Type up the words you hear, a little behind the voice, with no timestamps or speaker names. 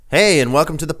Hey, and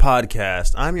welcome to the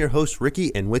podcast. I'm your host,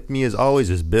 Ricky, and with me as always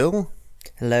is Bill.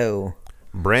 Hello.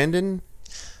 Brandon.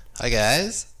 Hi,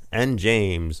 guys. And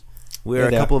James. We're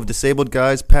a couple of disabled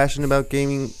guys passionate about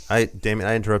gaming. Damn it,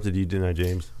 I interrupted you, didn't I,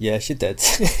 James? Yes, you did.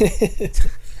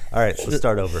 All right, let's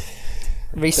start over.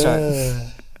 Restart.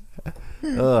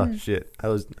 Oh shit! I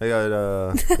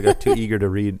got too eager to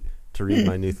read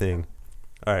my new thing.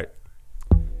 All right.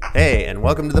 Hey, and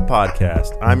welcome to the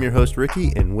podcast. I'm your host,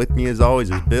 Ricky, and with me as always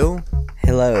is Bill.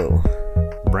 Hello.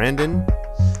 Brandon.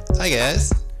 Hi,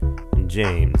 guys. And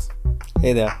James.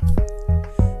 Hey there.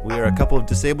 We are a couple of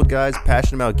disabled guys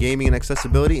passionate about gaming and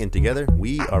accessibility, and together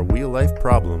we are Wheel Life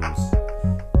Problems.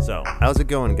 So, how's it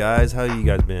going, guys? How you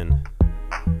guys been?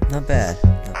 Not bad.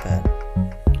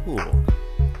 Cool.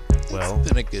 Well, it's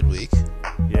been a good week.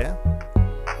 Yeah?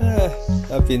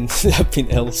 I've been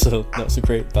ill, so not so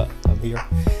great, but I'm here,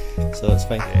 so it's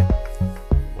fine. Okay.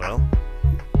 Well,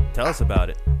 tell us about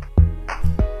it.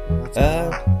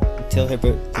 Tell her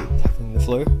about having the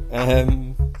flu.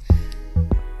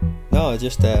 No,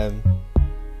 just You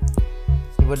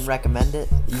wouldn't recommend it?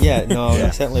 yeah, no,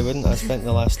 I certainly wouldn't. I spent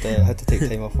the last had to take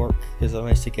time off work because I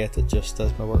managed to get it just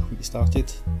as my work week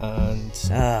started, and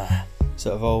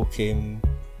sort of all came.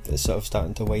 It's sort of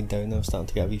starting to wind down. I'm starting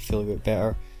to get feel a bit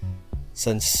better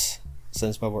since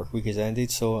my work week has ended.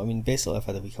 So I mean, basically, I've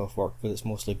had a week off work, but it's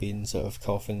mostly been sort of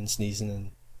coughing and sneezing and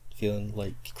feeling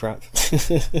like crap.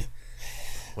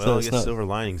 Well, So I it's guess silver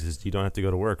linings is you don't have to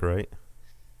go to work, right?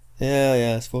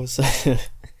 Yeah, I suppose.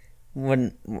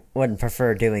 Wouldn't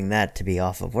prefer doing that to be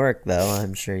off of work, though.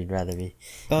 I'm sure you'd rather be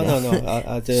No,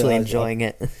 I do. actually enjoying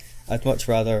it. I'd much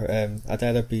rather. I'd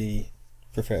either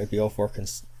prefer to be off work and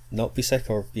not be sick,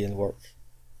 or be in work.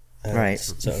 Right.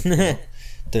 Sort of,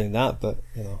 doing that, but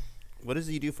What does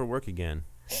he do for work again?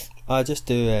 I just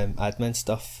do admin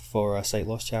stuff for a sight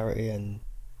loss charity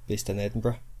based in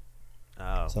Edinburgh.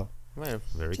 Oh, So well,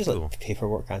 very just cool. like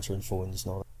paperwork, answering phones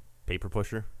and all that. Paper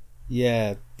pusher?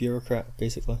 Yeah, bureaucrat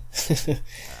basically. Wow,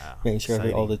 Making sure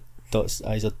exciting. all the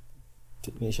i's are.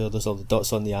 Make sure there's all the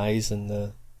dots on the i's and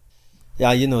the.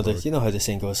 Yeah, you know how the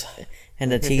saying goes.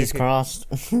 And the T's crossed.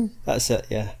 That's it.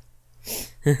 Yeah.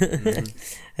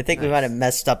 I think we might have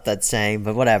messed up that saying,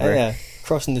 but whatever. Yeah,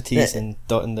 crossing the T's and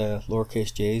dotting the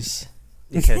lowercase J's.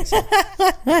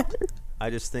 I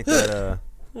just think that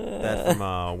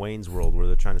from Wayne's World, where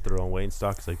they're trying to throw on Wayne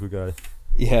stock, it's like, we got it.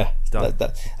 Yeah, Done.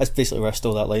 that's basically where I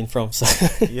stole that line from. So.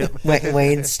 Yep.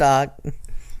 Wayne Stock.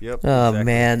 Yep. Oh, exactly.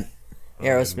 man.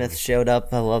 Aerosmith showed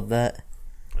up. I love that.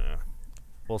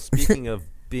 Well, speaking of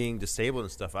being disabled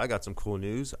and stuff, I got some cool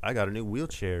news. I got a new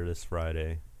wheelchair this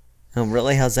Friday. Oh,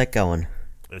 really? How's that going?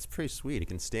 It's pretty sweet. It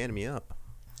can stand me up.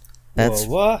 That's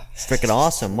Whoa, what? freaking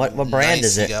awesome. What brand Nice,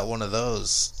 is it? You got one of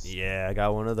those. Yeah, I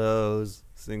got one of those.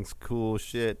 This thing's cool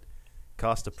shit.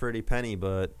 Cost a pretty penny,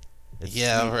 but it's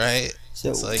Yeah, sweet. right. So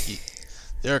It's like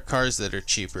there are cars that are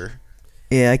cheaper.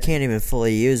 Yeah, I can't even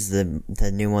fully use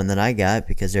the new one that I got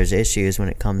because there's issues when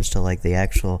it comes to like the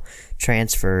actual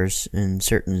transfers in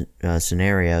certain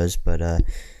scenarios. But I'm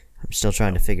still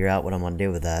trying to figure out what I'm gonna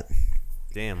do with that.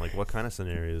 Damn, like what kind of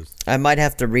scenarios? I might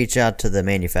have to reach out to the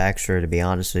manufacturer, to be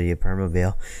honest with you,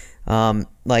 Permobil.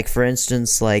 Like for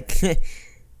instance, like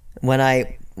when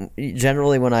I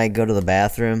go to the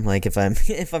bathroom, like if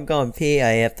I'm going pee,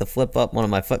 I have to flip up one of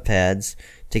my foot pads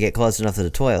to get close enough to the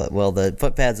toilet. Well, the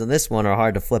foot pads on this one are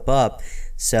hard to flip up,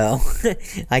 so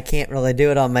I can't really do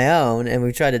it on my own. And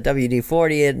we tried to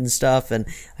WD-40 it and stuff, and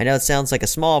I know it sounds like a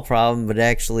small problem, but it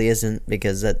actually isn't,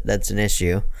 because that's an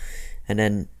issue. And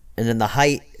then the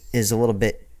height is a little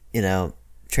bit,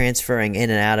 transferring in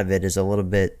and out of it is a little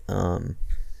bit, I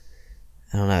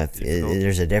don't know if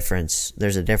there's a difference.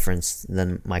 There's a difference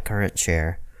than my current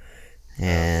chair,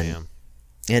 and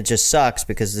it just sucks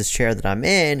because this chair that I'm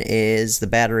in the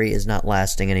battery is not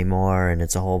lasting anymore, and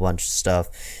it's a whole bunch of stuff.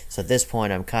 So at this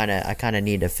point, I kind of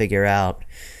need to figure out,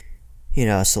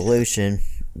 a solution,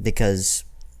 because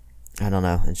I don't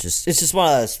know. It's just one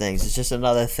of those things. It's just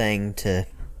another thing to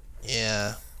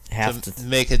have to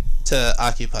make it to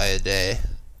occupy a day.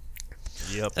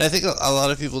 Yep. And I think a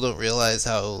lot of people don't realize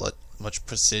how much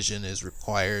precision is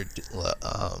required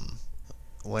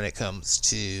when it comes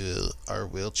to our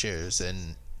wheelchairs,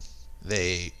 and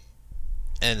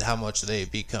how much they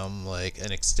become like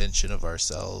an extension of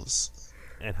ourselves.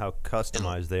 And how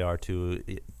customized they are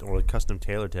or custom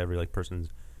tailored to every person's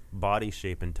body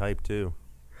shape and type too.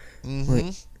 Mm-hmm.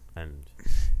 And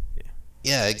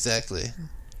yeah, exactly.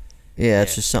 Yeah,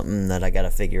 it's just something that I got to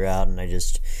figure out, and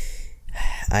it's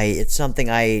something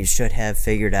I should have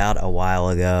figured out a while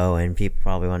ago, and people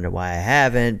probably wonder why I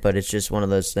haven't, but it's just one of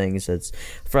those things that's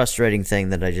a frustrating thing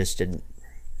that I just didn't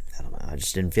I don't know. I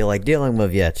just didn't feel like dealing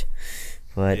with yet.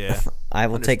 But Yeah, I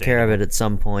will take care of it at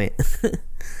some point.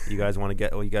 You guys want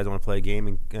to play a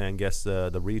game and guess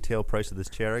the retail price of this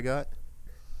chair I got?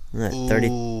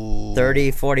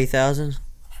 30, 40,000?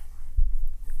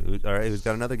 All right, who's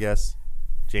got another guess?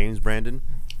 James, Brandon?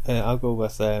 I'll go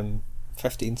with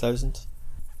 15,000.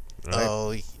 All right.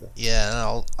 Oh, yeah,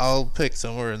 and I'll pick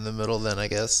somewhere in the middle then, I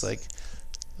guess, like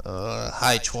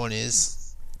high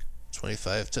 20s,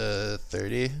 25 to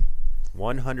 30.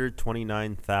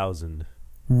 129,000.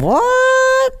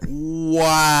 What?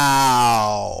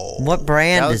 Wow. What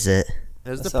brand That was- is it?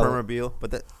 There's the That's all- Permobil,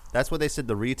 but that's what they said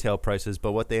the retail price is,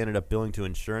 but what they ended up billing to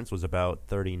insurance was about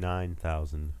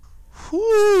 39,000.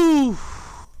 Whew.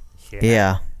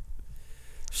 Yeah.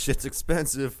 Shit's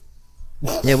expensive.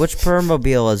 Yeah, which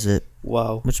Permobil is it?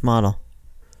 Wow. Which model?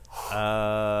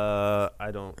 I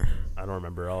don't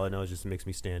remember. All I know is just it makes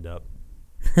me stand up.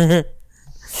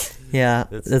 Yeah,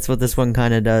 that's what this one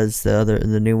kind of does.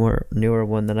 The newer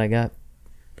one that I got.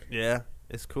 Yeah,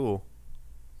 it's cool.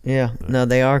 Yeah, no,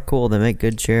 they are cool. They make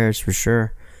good chairs for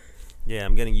sure. Yeah,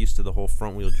 I'm getting used to the whole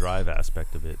front wheel drive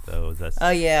aspect of it, though. Oh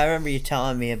yeah, I remember you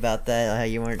telling me about that. How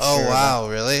you weren't Oh, sure. wow,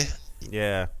 really?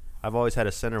 Yeah, I've always had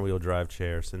a center wheel drive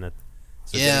chair, so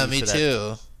Yeah, getting me used to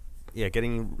too. Yeah,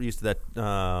 getting used to that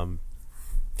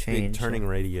big Change. turning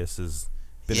radius has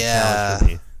been a Yeah. challenge for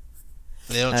me.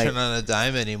 They don't turn on a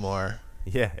dime anymore.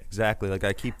 Yeah, exactly. Like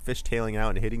I keep fishtailing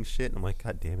out and hitting shit, and I'm like,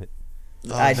 God damn it.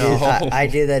 Oh, I do. no. I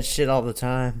do that shit all the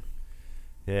time.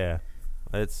 Yeah,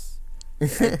 I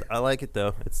like it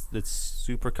though. It's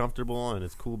super comfortable and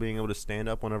it's cool being able to stand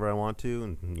up whenever I want to,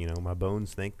 and my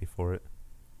bones thank me for it.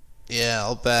 Yeah,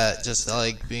 I'll bet. Just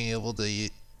like being able to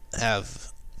have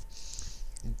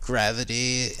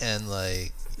gravity and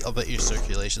I'll bet your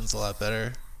circulation's a lot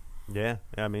better. Yeah,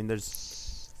 I mean, there's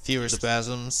Fewer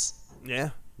spasms.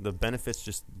 the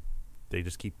benefits they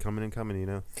just keep coming and coming.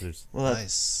 There's Well,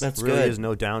 Nice. that's really good. is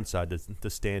no downside to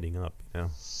standing up.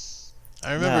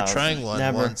 I remember No, trying one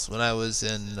never. once when I was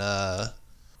at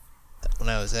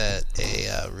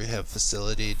a rehab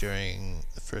facility during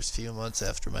the first few months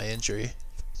after my injury.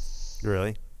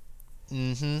 Really,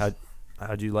 Mm-hmm.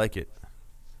 how'd you like it?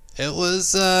 It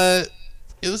was an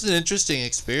interesting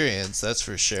experience, that's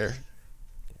for sure.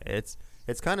 It's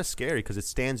kind of scary because it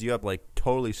stands you up like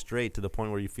totally straight to the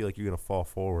point where you feel like you're gonna fall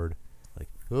forward, like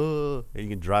and you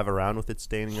can drive around with it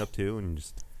standing up too, and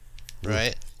just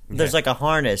Right? There's like a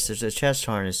harness. There's a chest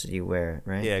harness that you wear,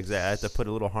 right? yeah, exactly. I had to put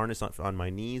a little harness on my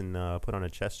knees and put on a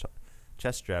chest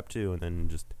strap too, and then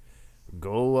just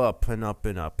go up and up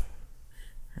and up.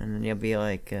 And then you'll be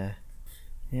like,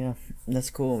 yeah, that's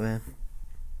cool, man.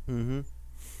 Mm-hmm.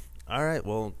 All right,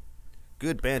 well,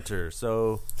 good banter.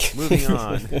 So moving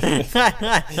on.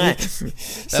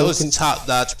 That was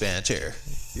top-notch banter.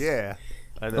 Yeah,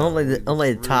 I know. only We the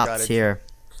really got tops it. here.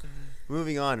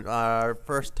 Moving on, our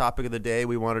first topic of the day,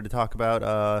 we wanted to talk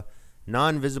about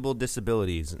non-visible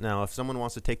disabilities. Now, if someone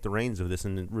wants to take the reins of this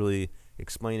and really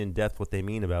explain in depth what they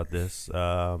mean about this,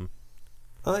 Oh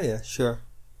yeah, sure.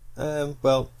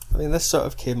 Well, I mean, this sort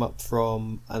of came up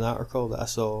from an article that I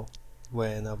saw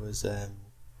when I was. It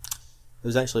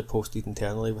was actually posted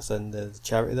internally within the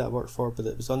charity that I work for, but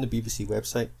it was on the BBC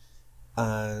website,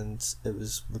 and it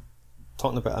was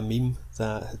talking about a meme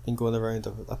that had been going around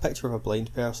of a picture of a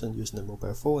blind person using a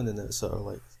mobile phone, and it was sort of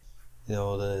like,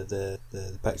 the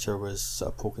picture was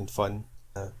sort of poking fun,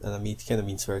 and I mean, kind of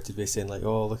mean-spirited way, saying like,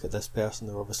 oh, look at this person,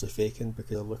 they're obviously faking because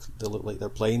they look like they're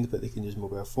blind, but they can use a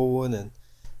mobile phone,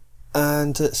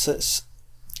 and it's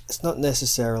not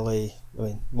necessarily. I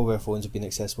mean, mobile phones have been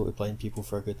accessible to blind people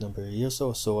for a good number of years,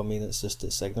 so I mean, it's just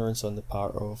it's ignorance on the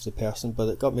part of the person. But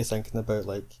it got me thinking about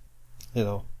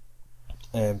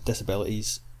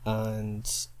disabilities and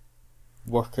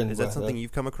working. is that with something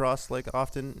you've come across like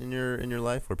often in your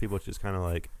life, where people just kind of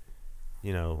like,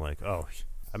 oh,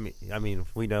 I mean,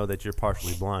 we know that you're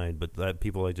partially blind, but that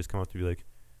people like just come up to be like,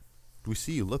 we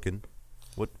see you looking.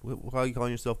 What how are you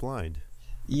calling yourself blind?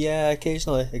 Yeah,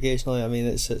 occasionally. I mean,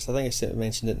 it's I think I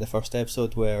mentioned it in the first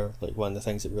episode where like one of the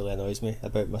things that really annoys me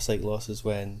about my sight loss is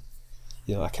when,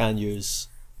 I can use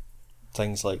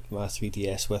things like my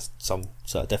 3DS with some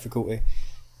sort of difficulty,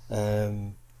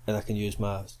 and I can use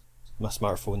my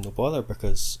smartphone no bother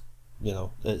because,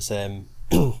 it's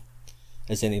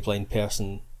as any blind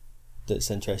person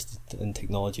that's interested in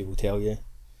technology will tell you,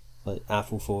 like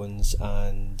Apple phones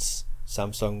and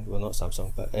Samsung, well not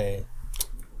Samsung, but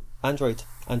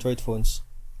Android phones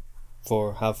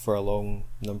for a long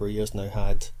number of years now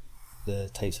had the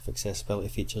types of accessibility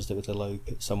features that would allow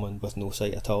someone with no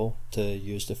sight at all to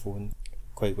use the phone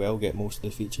quite well, get most of the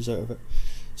features out of it.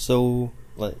 So,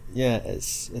 like, yeah,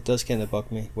 it does kind of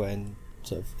bug me when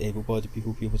sort of able-bodied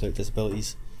people without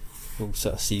disabilities will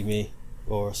sort of see me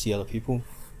or see other people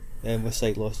with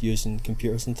sight loss using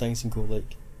computers and things and go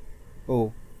like,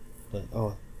 oh,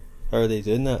 how are they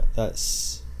doing that?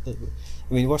 That's, I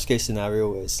mean, worst case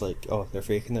scenario is like, oh, they're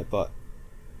faking it, but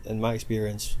in my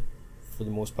experience, for the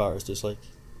most part, it's just like,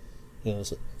 you know,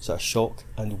 it's sort of shock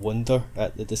and wonder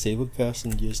at the disabled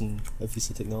person using a piece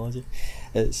of technology.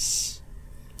 It's,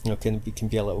 you know, can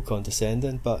be a little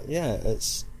condescending, but yeah,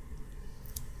 it's.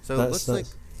 So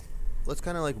let's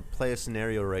kind of like play a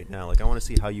scenario right now. Like, I want to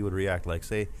see how you would react. Like,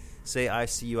 say I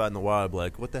see you out in the wild,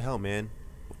 like, what the hell, man?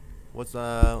 What's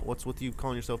with you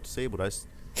calling yourself disabled?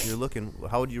 You're looking.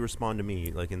 How would you respond to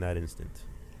me, like, in that instant?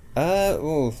 How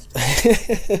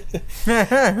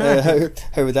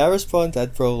would I respond?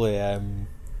 I'd probably I'd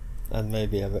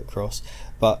maybe a bit cross,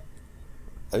 but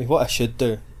I mean, what I should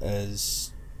do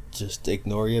is just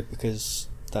ignore you because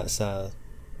that's a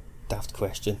daft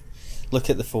question. Look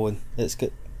at the phone. It's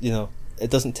good. You know, it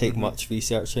doesn't take much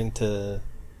researching to.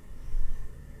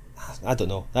 I don't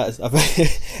know. That is,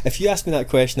 if you asked me that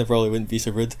question, I probably wouldn't be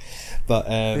so rude. But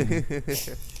if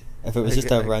it was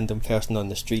just a random person on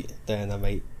the street, then I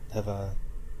might have a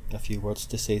few words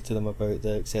to say to them about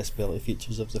the accessibility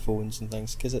features of the phones and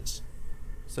things. Because it's.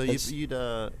 So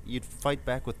you'd fight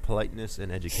back with politeness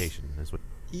and education. That's what.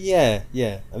 Yeah.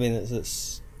 I mean,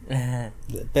 it's the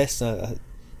best. I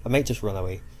might just run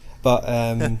away, but.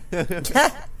 I'm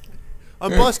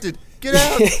busted. Get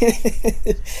out!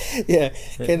 Yeah,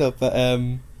 kind of. But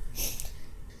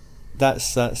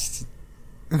that's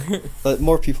like,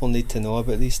 more people need to know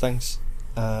about these things,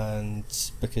 and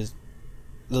because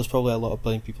there's probably a lot of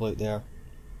blind people out there,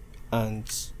 and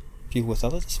people with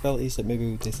other disabilities that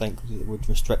maybe they think would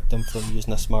restrict them from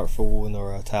using a smartphone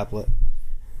or a tablet,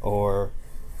 or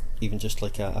even just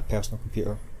like a personal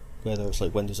computer, whether it's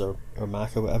like Windows or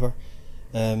Mac or whatever.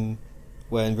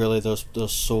 When really there's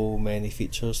so many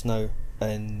features now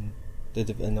in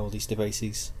all these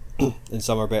devices, and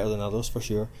some are better than others for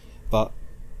sure, but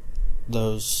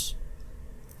there's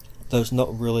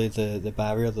not really the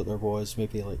barrier that there was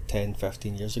maybe like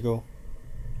 10-15 years ago,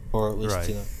 or at least, right.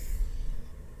 You know.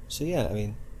 So yeah, I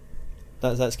mean,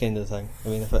 that's kind of the thing. I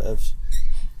mean,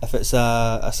 if it's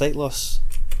a sight loss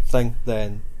thing,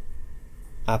 then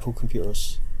Apple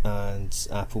computers and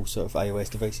Apple sort of iOS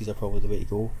devices are probably the way to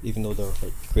go, even though they're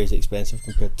like crazy expensive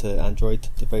compared to Android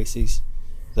devices.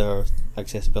 Their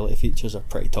accessibility features are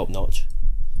pretty top notch.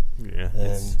 Yeah,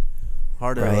 it's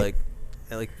hard to right.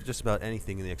 like just about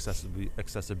anything in the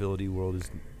accessibility world is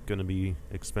going to be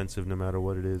expensive no matter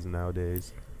what it is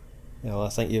nowadays. Yeah, well, I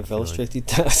think you've illustrated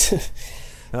that.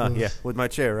 Yeah, with my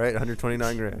chair, right?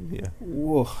 129 grand. Yeah.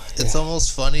 Whoa. It's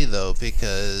almost funny though,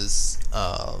 because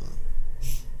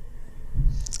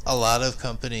a lot of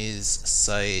companies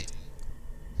cite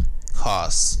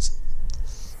cost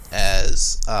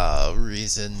as a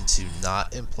reason to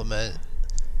not implement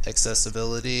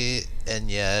accessibility,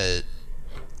 and yet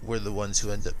we're the ones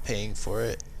who end up paying for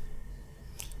it.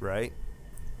 Right?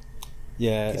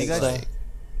 Yeah. Can you guys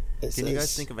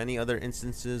guys think of any other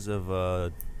instances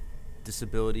of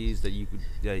disabilities that you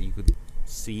could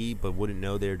see but wouldn't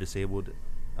know they're disabled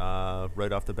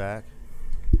right off the bat?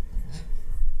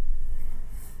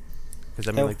 Because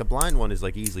I mean, like, the blind one is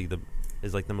like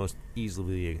the most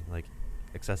easily like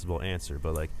accessible answer,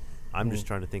 but like I'm just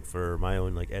trying to think for my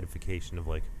own like edification of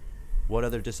like what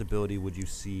other disability would you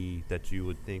see that you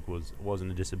would think wasn't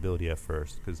a disability at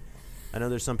first? Because I know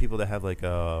there's some people that have like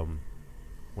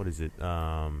what is it?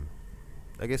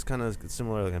 I guess kind of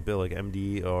similar like a bill like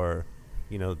MD, or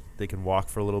you know, they can walk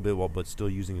for a little bit but still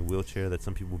using a wheelchair. That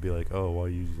some people will be like, oh, why are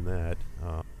you using that?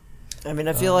 I mean,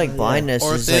 I feel like blindness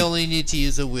or if is they like, only need to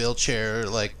use a wheelchair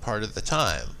like part of the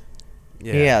time.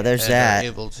 yeah, there's and that. are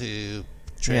able to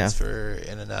transfer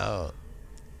in and out.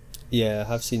 Yeah,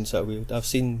 I've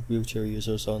seen wheelchair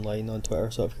users online on Twitter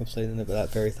sort of complaining about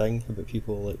that very thing, about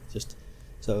people like just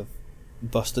sort of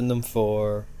busting them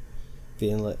for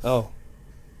being like, oh,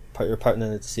 you're parking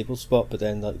in a disabled spot, but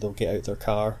then like they'll get out their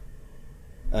car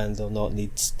and they'll not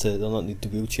need the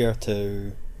wheelchair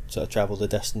to sort of travel the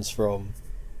distance from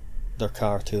their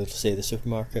car to, say, the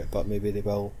supermarket, but maybe they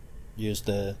will use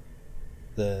the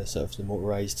sort of the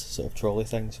motorized sort of trolley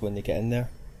things when they get in there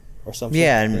or something.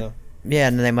 Yeah, and you know? yeah,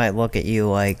 and they might look at you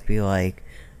like, be like,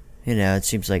 you know, it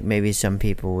seems like maybe some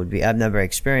people would be. I've never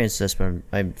experienced this, but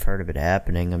I've heard of it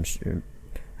happening.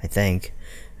 I think,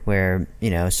 where, you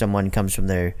know, someone comes from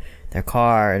their their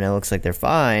car and it looks like they're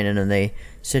fine, and then they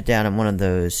sit down on one of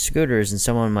those scooters and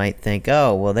someone might think,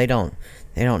 oh, well, they don't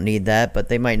need that, but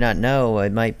they might not know.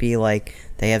 It might be like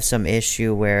they have some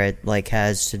issue where it like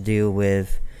has to do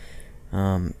with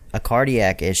a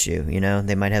cardiac issue, you know?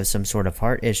 They might have some sort of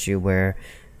heart issue where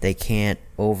they can't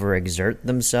overexert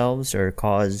themselves or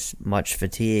cause much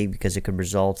fatigue because it could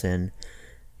result in,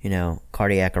 you know,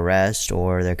 cardiac arrest.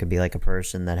 Or there could be like a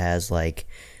person that has like,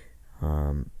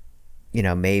 you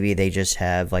know, maybe they just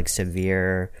have like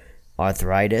severe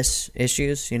arthritis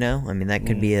issues, you know? I mean, that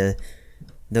could be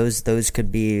those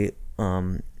could be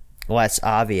less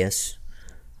obvious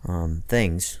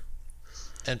things.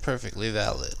 And perfectly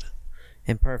valid.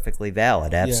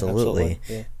 Absolutely.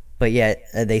 Yeah. But yet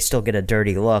they still get a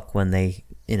dirty look when they,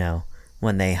 you know,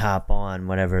 when they hop on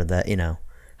whatever that, you know,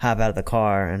 hop out of the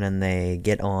car and then they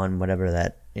get on whatever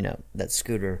that, you know, that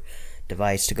scooter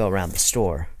device to go around the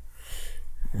store.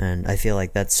 And I feel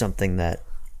like that's something that,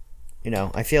 you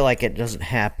know, I feel like it doesn't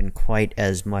happen quite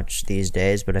as much these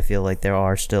days, but I feel like there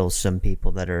are still some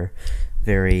people that are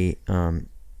very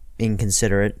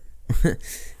inconsiderate.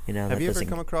 You know, have you ever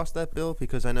come across that, Bill?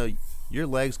 Because I know your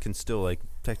legs can still like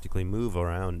technically move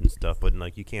around and stuff, but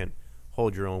like you can't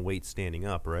hold your own weight standing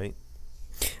up, right?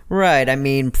 Right. I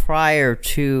mean, prior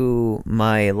to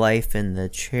my life in the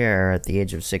chair at the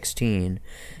age of 16,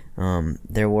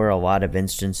 there were a lot of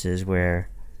instances where,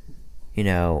 you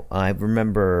know, I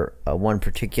remember one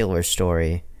particular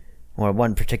story or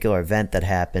one particular event that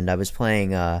happened. I was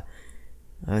playing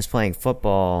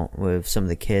football with some of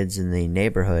the kids in the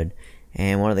neighborhood,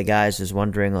 and one of the guys was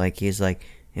wondering, like, he's like,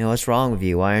 you know, what's wrong with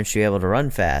you? Why aren't you able to run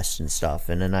fast and stuff?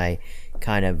 And then I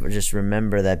kind of just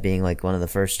remember that being like one of the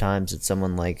first times that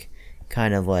someone like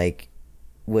kind of like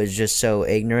was just so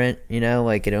ignorant, you know,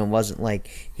 like it wasn't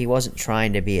like he wasn't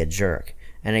trying to be a jerk.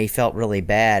 And he felt really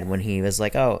bad when he was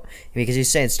like, oh, because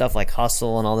he's saying stuff like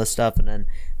hustle and all this stuff. And then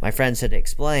my friends had to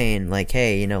explain, like,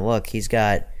 hey, you know, look, he's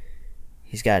got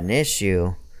an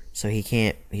issue, so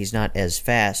he's not as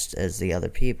fast as the other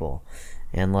people.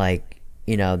 And like,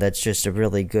 you know, that's just a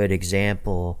really good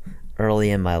example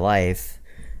early in my life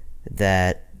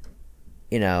that,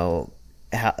 you know,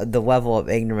 how, the level of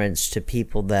ignorance to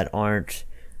people that aren't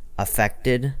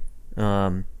affected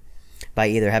by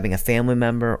either having a family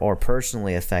member or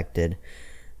personally affected,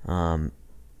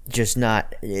 just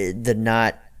not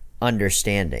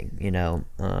understanding, you know,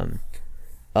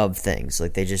 of things.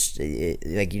 Like they just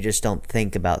like you just don't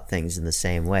think about things in the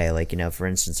same way. Like, you know, for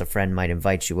instance, a friend might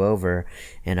invite you over,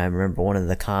 and I remember one of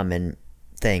the common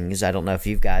things, I don't know if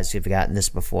you guys have gotten this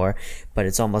before, but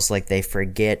it's almost like they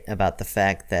forget about the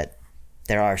fact that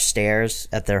there are stairs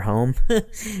at their home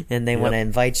and they want to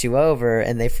invite you over,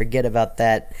 and they forget about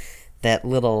that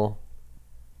little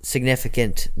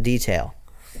significant detail.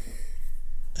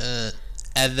 And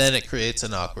then it creates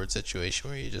an awkward situation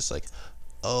where you're just like,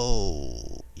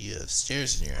 oh, you have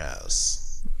stairs in your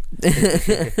house.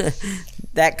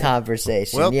 That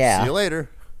conversation, well, yeah. See you later.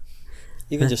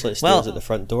 Even just like stairs at the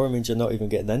front door means you're not even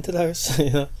getting into the house. You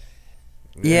know?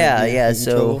 Yeah.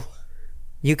 So trouble.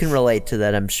 you can relate to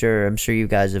that, I'm sure. I'm sure you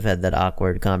guys have had that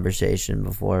awkward conversation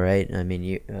before, right? I mean,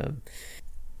 you.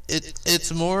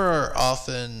 It's more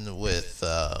often with,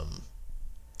 I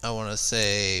want to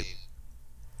say,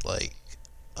 like,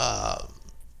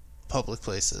 public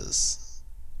places.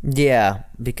 Yeah,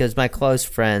 because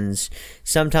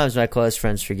sometimes my close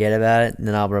friends forget about it, and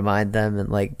then I'll remind them, and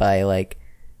like by like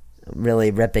really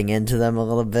ripping into them a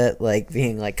little bit, like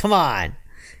being like, come on,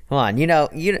 I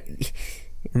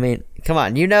mean, come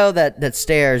on, you know that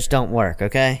stairs don't work,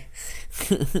 okay?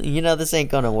 You know this ain't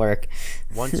gonna work.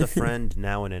 Once a friend,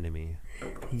 now an enemy.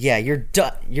 Yeah, you're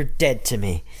dead to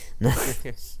me.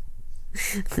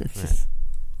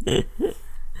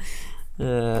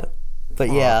 But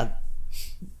yeah,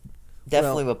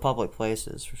 definitely with public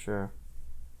places for sure.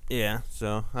 Yeah,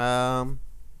 so I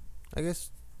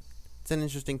guess it's an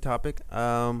interesting topic.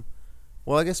 Well,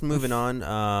 I guess moving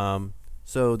on.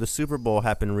 So the Super Bowl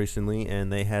happened recently,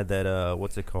 and they had that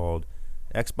what's it called?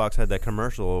 Xbox had that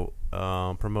commercial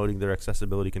promoting their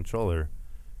accessibility controller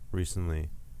recently.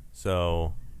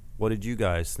 So, what did you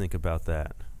guys think about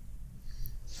that?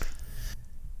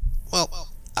 Well,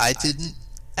 I didn't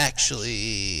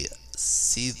actually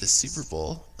see the Super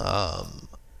Bowl.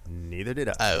 Neither did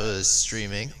I. I was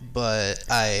streaming, but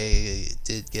I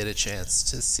did get a chance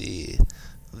to see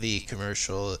the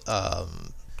commercial.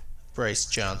 Bryce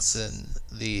Johnson,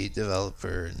 the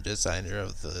developer and designer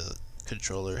of the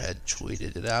controller, had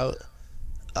tweeted it out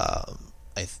a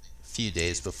few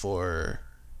days before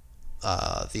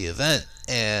the event,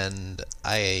 and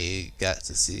I got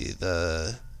to see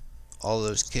the all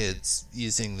those kids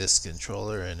using this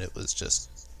controller, and it was just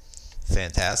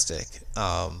fantastic.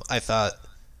 I thought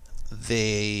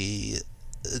they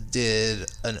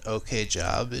did an okay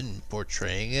job in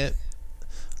portraying it.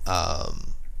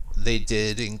 They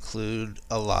did include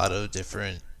a lot of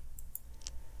different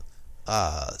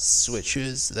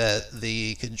switches that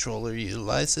the controller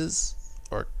utilizes,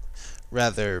 or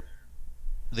rather,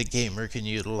 the gamer can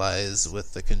utilize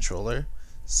with the controller.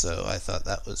 So I thought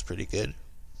that was pretty good.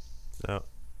 So,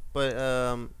 but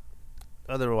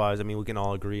otherwise, I mean, we can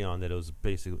all agree on that it was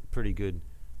basically pretty good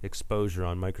exposure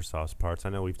on Microsoft's parts. I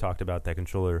know we've talked about that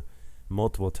controller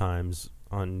multiple times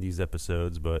on these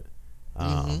episodes, but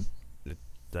I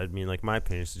mean, like, my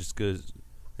opinion, it's just good.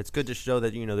 It's good to show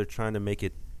that, you know, they're trying to make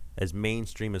it as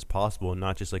mainstream as possible and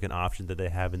not just like an option that they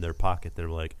have in their pocket. They're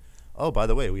like, oh, by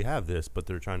the way, we have this, but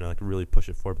they're trying to like really push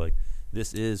it forward. Like,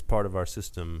 this is part of our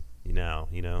system now,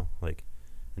 you know, like,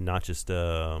 and not just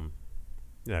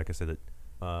like I said,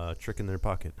 that trick in their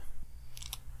pocket.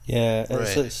 Yeah,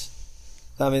 Right. it's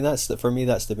I mean, for me,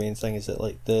 that's the main thing. Is that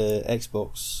like the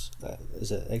Xbox?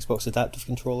 Is it Xbox Adaptive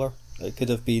Controller? It could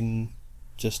have been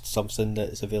just something that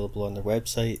is available on their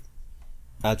website,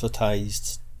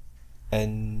 advertised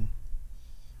in,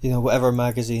 whatever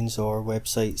magazines or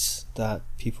websites that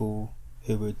people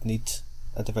who would need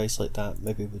a device like that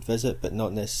maybe would visit, but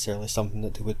not necessarily something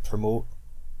that they would promote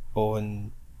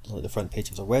on like the front page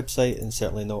of their website, and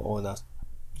certainly not on a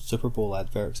Super Bowl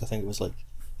advert. 'Cause I think it was like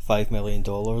 $5 million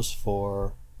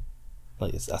for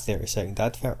like a 30-second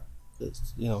advert.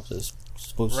 It's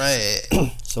supposed Right.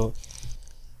 so.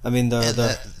 I mean,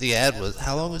 the ad was,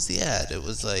 how long was the ad? It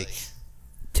was like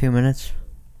 2 minutes.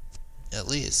 at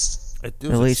least It At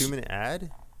was a least- 2-minute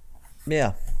ad?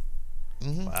 Yeah.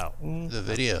 Wow. the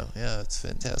video. Yeah, it's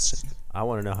fantastic. I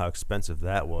want to know how expensive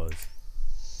that was.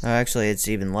 Actually, it's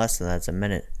even less than that. It's a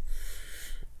minute.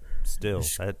 Still,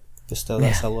 that, but still,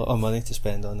 that's a lot of money to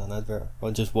spend on an advert,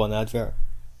 on just one advert.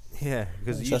 yeah,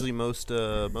 because It's usually most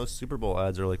Super Bowl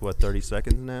ads are like, what, 30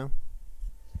 seconds now?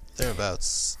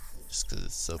 Thereabouts, just because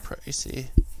it's so pricey.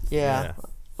 Yeah.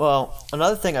 Well,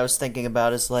 another thing I was thinking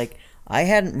about is like I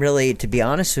hadn't really, to be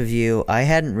honest with you, I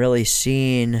hadn't really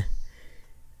seen.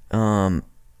 The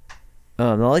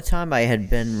only time I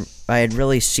had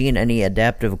really seen any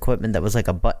adaptive equipment that was like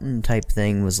a button type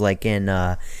thing was like in.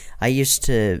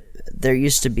 There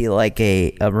used to be like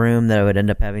a room that I would end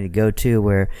up having to go to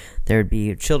where there would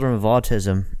be children with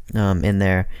autism in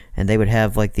there, and they would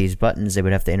have like these buttons they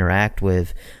would have to interact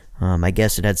with. I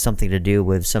guess it had something to do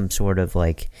with some sort of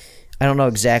like, I don't know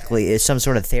exactly, it's some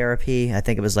sort of therapy. I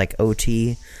think it was like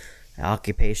OT,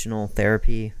 occupational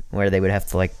therapy, where they would have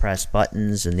to like press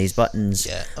buttons, and these buttons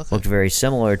Yeah, okay. looked very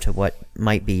similar to what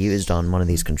might be used on one of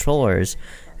these controllers.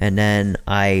 And then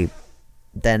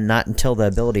not until the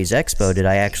Abilities Expo did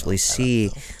I actually see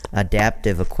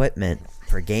adaptive equipment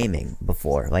for gaming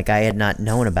before. Like, I had not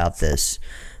known about this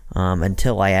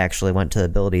until I actually went to the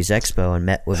Abilities Expo and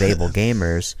met with able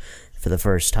gamers for the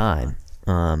first time.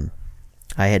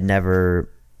 I had never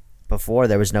before.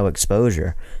 There was no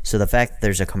exposure, so the fact that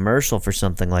there's a commercial for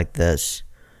something like this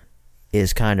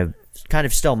is kind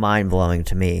of still mind blowing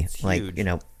to me. It's like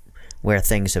huge. Where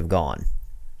things have gone.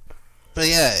 But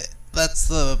yeah, that's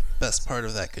the best part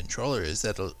of that controller, is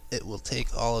that it will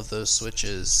take all of those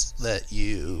switches that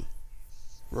you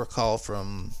recall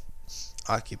from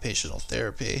occupational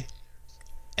therapy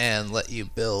and let you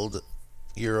build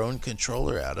your own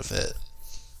controller out of it.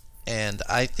 And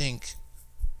I think,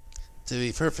 to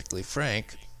be perfectly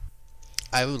frank,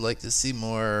 I would like to see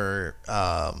more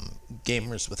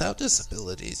gamers without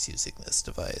disabilities using this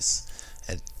device.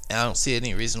 And I don't see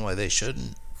any reason why they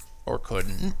shouldn't or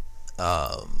couldn't.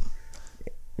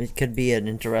 It could be an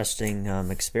interesting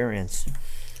experience.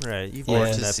 Right. You've Yeah.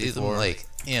 mentioned To that see before. them, like,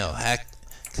 hack.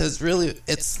 Because really,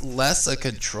 it's less a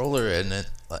controller, and it,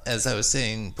 as I was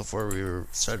saying before we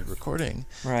started recording,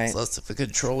 Right. it's less of a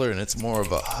controller and it's more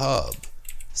of a hub.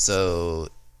 So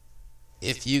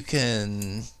if you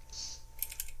can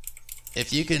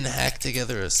hack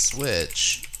together a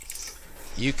switch,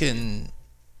 you can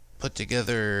put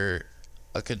together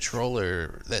a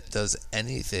controller that does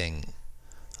anything,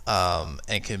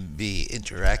 and can be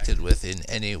interacted with in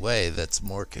any way that's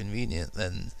more convenient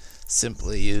than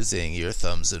simply using your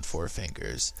thumbs and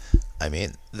forefingers. I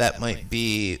mean, that might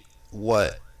be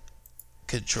what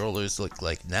controllers look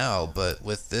like now, but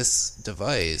with this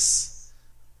device,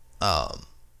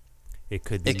 it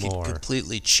could be it more. could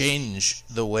completely change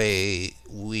the way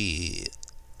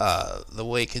the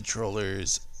way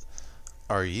controllers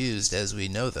are used as we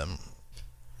know them.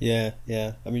 Yeah.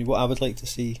 I mean, what I would like to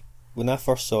see when I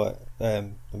first saw it,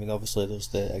 I mean, obviously there's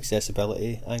the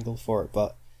accessibility angle for it,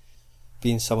 but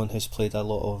being someone who's played a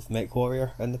lot of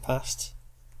MechWarrior in the past,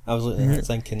 I was looking at it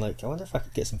thinking, like, I wonder if I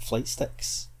could get some flight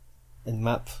sticks and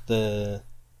map the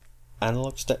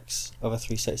analog sticks of a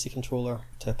 360 controller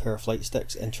to a pair of flight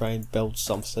sticks and try and build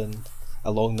something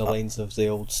along the lines of the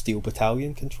old Steel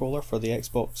Battalion controller for the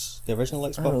Xbox, the original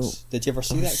Xbox. Did you ever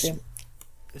see that game?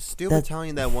 Is Steel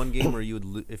Battalion that one game where you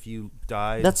would, if you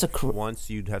died once,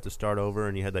 you'd have to start over,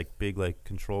 and you had like big like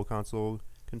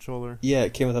controller? Yeah,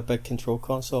 it came with a big control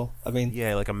console. I mean,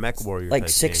 yeah, like a MechWarrior, like type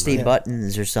 60 game, right?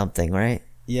 buttons or something, right?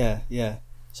 Yeah.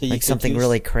 So you Like something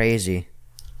really crazy.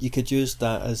 You could use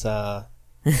that as a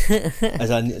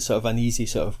sort of an easy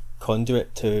sort of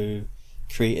conduit to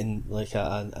creating like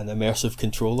an immersive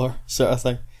controller sort of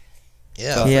thing.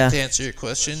 Yeah, Yeah. to answer your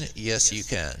question, yes, you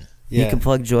can. You can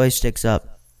plug joysticks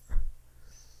up.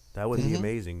 That would be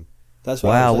amazing. That's what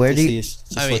Wow, I was where like do to you- see is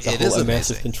just I mean, like a it whole is immersive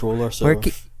amazing. controller Where sort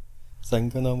of thing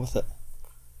going on with it.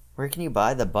 Where can you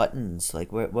buy the buttons?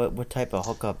 Like, what type of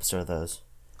hookups are those?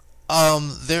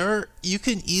 You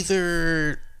can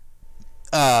either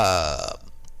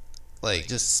like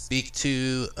just speak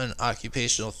to an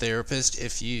occupational therapist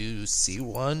if you see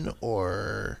one,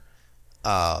 or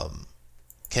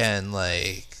can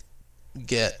like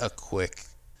get a quick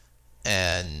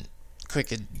and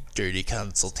dirty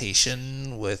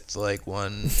consultation with like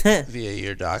one via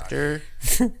your doctor.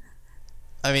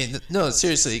 I mean, no,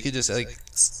 seriously, you could just like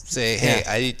say, hey,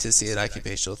 I need to see an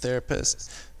occupational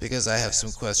therapist because I have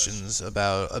some questions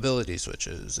about ability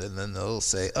switches. And then they'll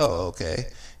say, oh, okay,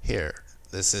 here,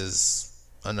 this is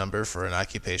a number for an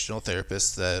occupational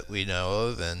therapist that we know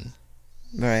of. And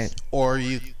Right. or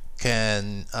you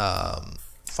can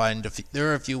find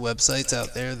there are a few websites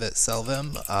out there that sell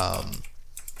them. Well,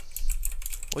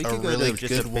 you A could go really to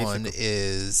just a good basic- one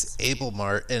is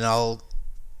AbleMart, and I'll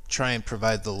try and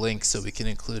provide the link so we can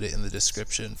include it in the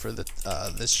description for the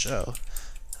this show.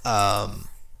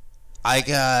 I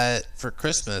got for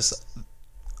Christmas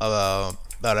about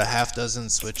a half dozen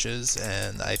switches,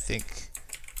 and I think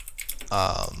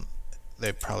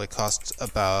they probably cost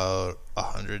about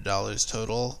 $100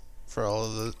 total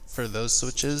for those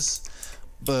switches.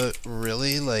 But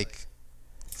really, like,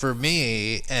 for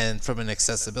me, and from an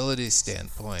accessibility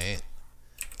standpoint,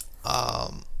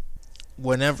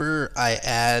 whenever I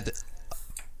add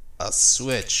a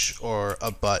switch or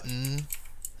a button,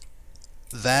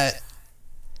 that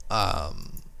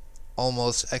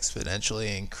almost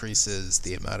exponentially increases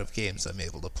the amount of games I'm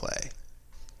able to play.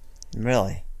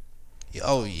 Really?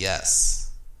 Oh,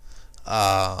 yes.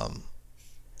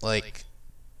 Like,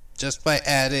 just by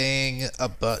adding a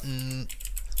button,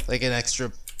 like an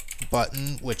extra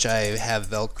button, which I have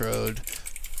Velcroed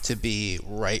to be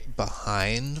right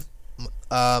behind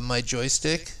my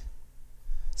joystick,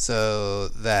 so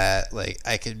that like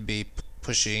I can be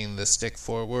pushing the stick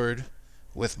forward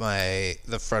with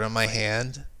the front of my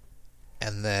hand,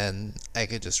 and then I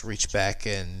could just reach back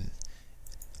and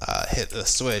hit the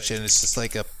switch, and it's just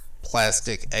like a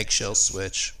plastic eggshell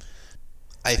switch.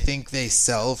 I think they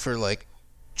sell for like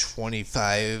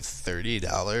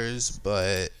 $25-$30,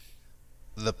 but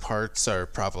the parts are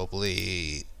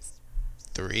probably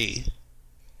 $3.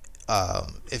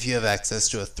 If you have access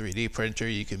to a 3D printer,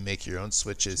 you can make your own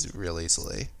switches real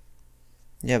easily.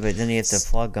 Yeah, but then you have to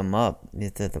plug them up. You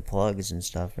have to have the plugs and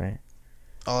stuff, right?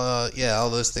 Yeah, all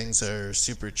those things are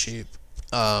super cheap.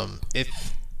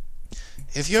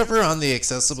 If you're ever on the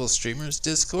Accessible Streamers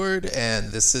Discord,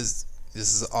 and this is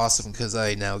awesome because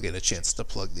I now get a chance to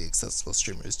plug the Accessible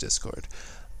Streamers Discord.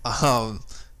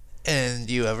 And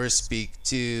you ever speak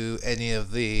to any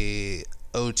of the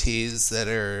OTs that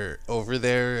are over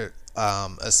there,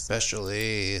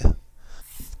 especially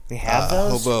We have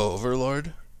those? Hobo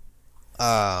Overlord.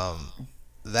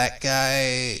 That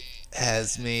guy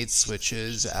has made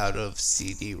switches out of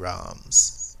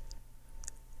CD-ROMs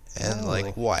and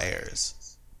like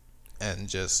wires, and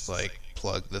just like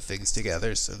plug the things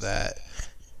together so that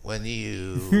when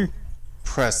you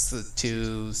press the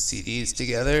two CDs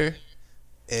together,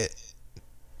 it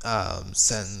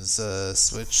sends a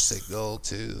switch signal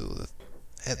to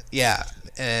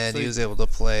and he was able to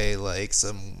play like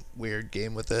some weird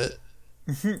game with it.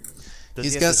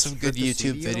 He's got some good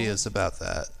YouTube videos about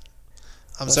that.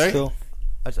 That's sorry? cool.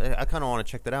 I kind of want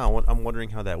to check that out. I'm wondering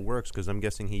how that works because I'm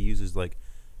guessing he uses like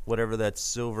whatever that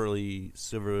silvery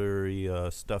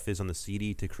stuff is on the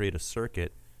CD to create a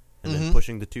circuit, and then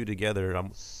pushing the two together.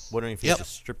 I'm wondering if he has to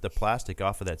strip the plastic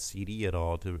off of that CD at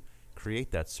all to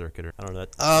create that circuit. Or I don't know.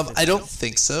 I don't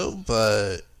think so,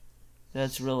 but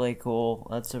That's really cool.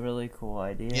 That's a really cool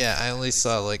idea. yeah, I only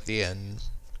saw like the end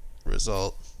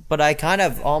result. But I kind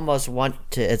of almost want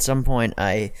to, at some point,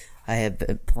 I have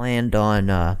planned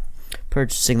on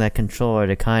purchasing that controller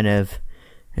to kind of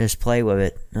just play with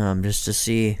it, just to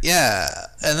see. Yeah,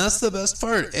 and that's the best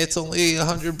part. It's only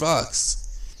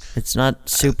 $100. It's not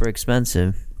super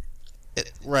expensive.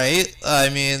 Right? I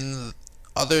mean,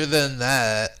 other than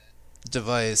that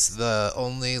device, the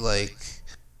only like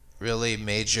really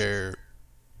major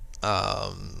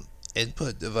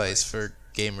input device for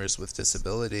gamers with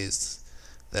disabilities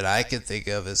that I can think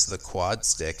of is the quad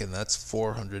stick, and that's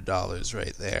 $400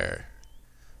 right there,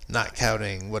 not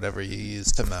counting whatever you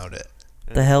use to mount it.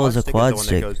 The hell is a quad the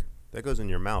stick? one that goes in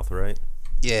your mouth, right?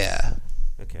 Yeah.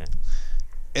 Okay.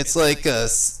 It's like a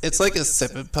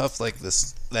sip and puff like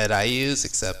this that I use,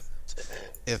 except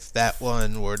if that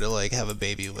one were to like have a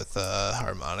baby with a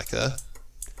harmonica.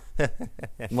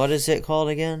 What is it called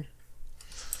again?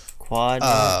 Quad?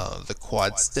 The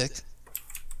quad stick.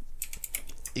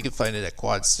 You can find it at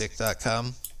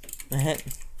quadstick.com.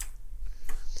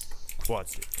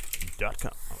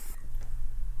 Quadstick.com.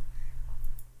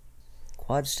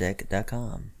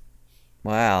 Quadstick.com.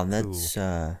 Wow, that's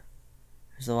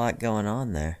there's a lot going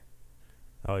on there.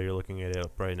 Oh, you're looking at it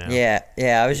up right now. Yeah,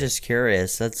 I was just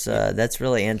curious. That's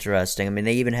really interesting. I mean,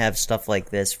 they even have stuff like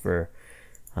this for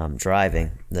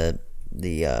driving. The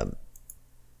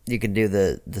you can do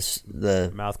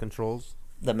the mouth controls.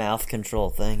 The mouth control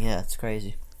thing. Yeah, it's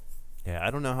crazy. Yeah,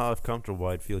 I don't know how comfortable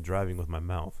I'd feel driving with my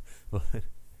mouth, but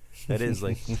that is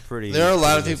like pretty. There are a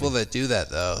lot of people that do that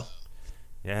though.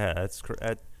 Yeah,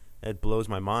 that blows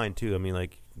my mind too. I mean,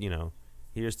 like,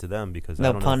 here's to them, because no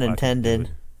I don't pun know if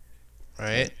intended.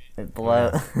 Right? It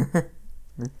blow.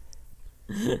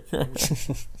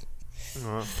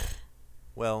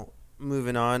 Well,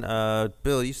 moving on.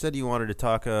 Bill, you said you wanted to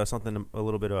talk something a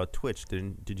little bit about Twitch,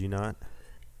 did you not?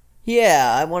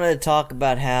 Yeah, I wanted to talk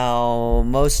about how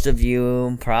most of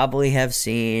you probably have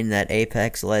seen that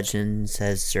Apex Legends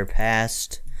has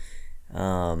surpassed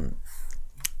a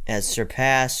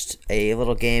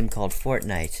little game called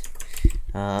Fortnite.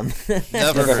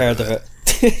 Never heard of it.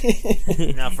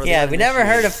 Yeah, we never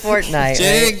heard of Fortnite.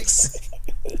 Jinx!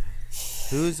 Right?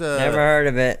 Who's never heard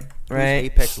of it, right?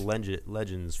 Apex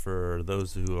Legends for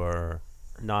those who are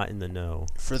not in the know?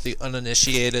 For the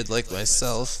uninitiated like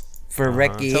myself. For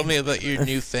Ricky. Tell me about your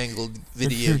newfangled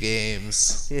video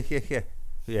games.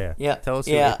 Yeah. Tell us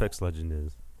who Apex Legend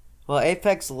is. Well,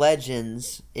 Apex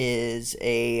Legends is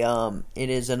it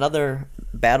is another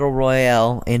battle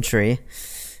royale entry,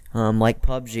 like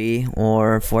PUBG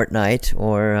or Fortnite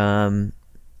or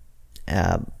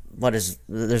there's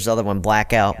the other one,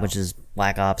 Blackout, which is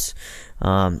Black Ops,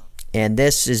 and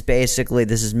this is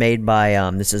made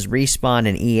by this is Respawn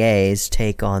and EA's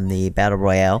take on the battle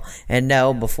royale. And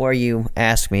no, before you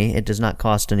ask me, it does not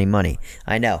cost any money.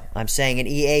 I know, I'm saying an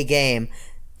EA game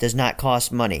does not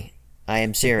cost money. I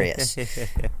am serious.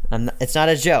 It's not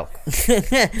a joke.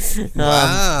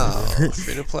 Wow,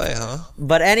 free to play, huh?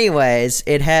 But anyways,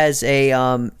 it has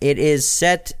it is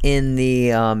set in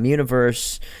the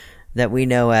universe that we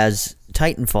know as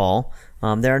Titanfall.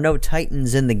 There are no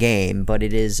Titans in the game, but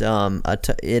it is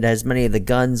it has many of the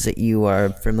guns that you are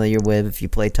familiar with if you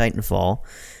play Titanfall.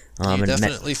 You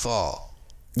definitely fall.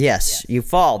 Yes, you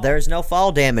fall. There is no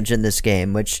fall damage in this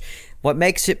game, which what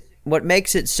makes it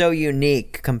so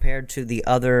unique compared to the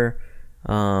other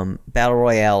battle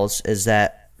royales is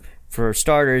that, for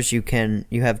starters, you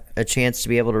have a chance to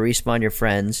be able to respawn your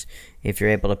friends if you're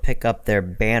able to pick up their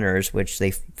banners, which they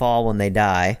fall when they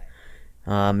die.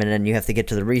 And then you have to get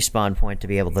to the respawn point to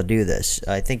be able to do this.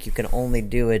 I think you can only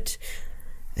do it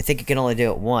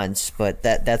once, but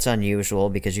that's unusual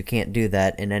because you can't do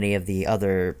that in any of the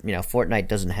other. Fortnite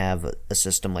doesn't have a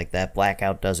system like that.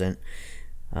 Blackout doesn't.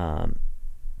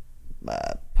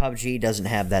 PUBG doesn't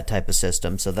have that type of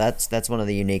system, so that's one of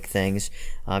the unique things.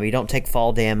 You don't take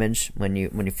fall damage when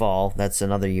you fall. That's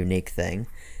another unique thing.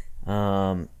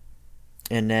 And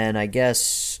then I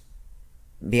guess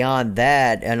beyond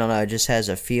that, I don't know, it just has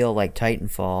a feel like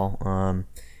Titanfall,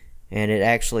 and it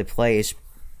actually plays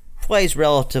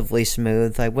relatively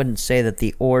smooth. I wouldn't say that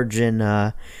the Origin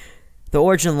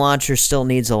launcher still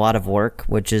needs a lot of work,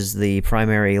 which is the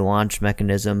primary launch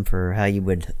mechanism for how you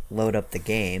would load up the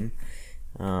game.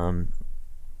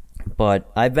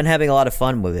 But I've been having a lot of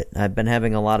fun with it. I've been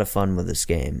having a lot of fun with this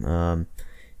game.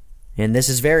 And this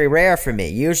is very rare for me.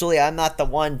 Usually I'm not the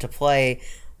one to play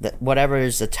whatever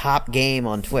is the top game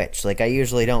on Twitch. Like, I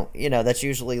usually don't, that's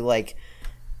usually like,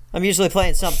 I'm usually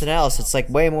playing something else. It's like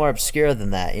way more obscure than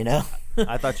that,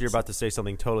 I thought you were about to say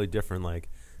something totally different, like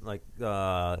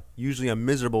usually I'm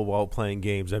miserable while playing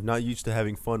games. I'm not used to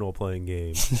having fun while playing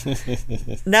games.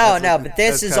 No, but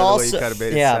this is also kind of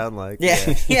made it sound like.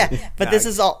 Yeah. But this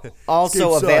is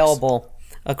also available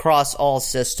across all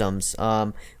systems.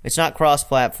 It's not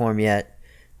cross-platform yet,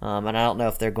 and I don't know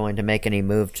if they're going to make any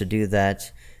move to do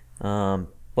that.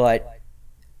 But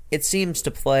it seems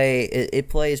to play. It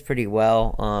plays pretty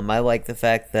well. I like the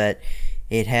fact that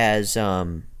it has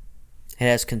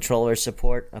controller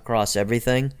support across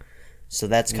everything. So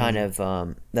that's kind of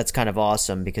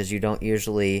awesome, because you don't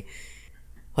usually,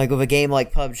 like with a game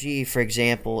like PUBG, for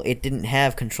example, it didn't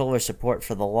have controller support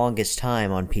for the longest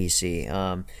time on PC.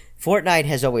 Fortnite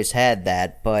has always had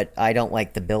that, but I don't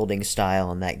like the building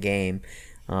style in that game.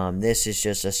 This is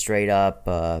just a straight up,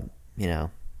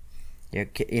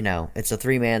 it's a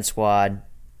 3-man squad,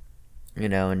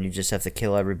 and you just have to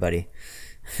kill everybody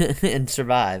and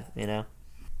survive,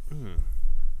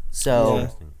 So. Yeah.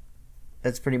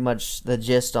 That's pretty much the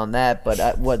gist on that.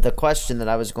 But what the question that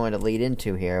I was going to lead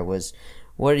into here was,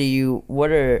 what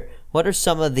are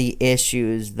some of the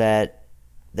issues that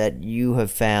you have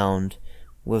found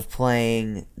with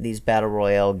playing these battle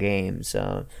royale games?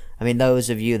 Those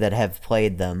of you that have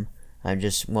played them, I'm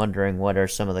just wondering what are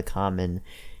some of the common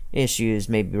issues,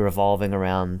 maybe revolving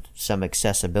around some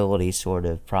accessibility sort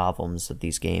of problems that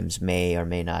these games may or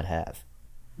may not have.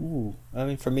 Ooh,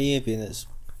 for me,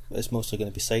 it's mostly going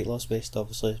to be sight loss based,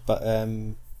 obviously, but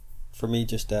for me,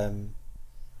 just a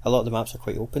lot of the maps are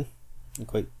quite open and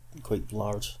quite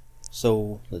large,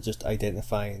 so just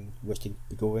identifying where to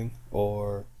be going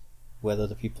or whether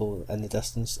the people in the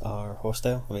distance are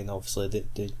hostile. Obviously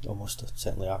they almost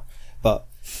certainly are, but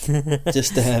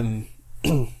just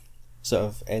sort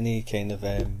of any kind of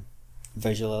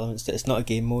visual elements. It's not a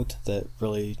game mode that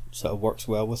really sort of works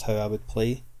well with how I would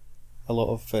play a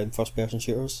lot of first person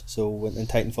shooters. So in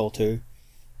Titanfall 2,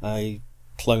 I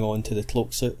clung on to the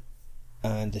cloak suit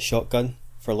and the shotgun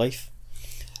for life.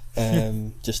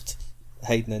 Just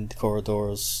hiding in the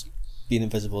corridors, being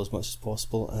invisible as much as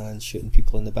possible, and shooting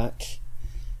people in the back.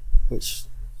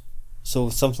 So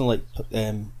something like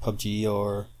PUBG,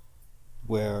 or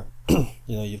where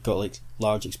you've got like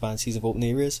large expanses of open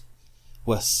areas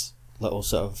with little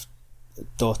sort of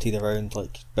dotted around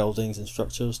like buildings and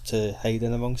structures to hide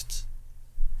in amongst,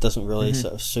 doesn't really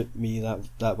sort of suit me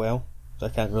that well. I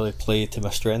can't really play to my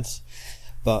strengths.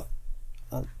 But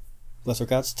with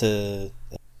regards to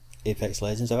Apex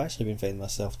Legends, I've actually been finding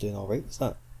myself doing alright with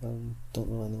that. Don't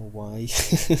really know why.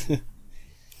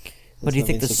 But do you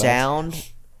think the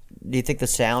sound? Do you think the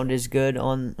sound is good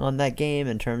on that game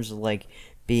in terms of like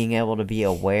being able to be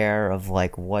aware of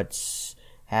like what's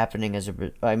happening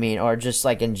or just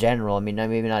like in general?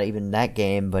 Maybe not even that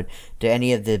game, but do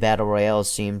any of the battle royales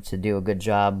seem to do a good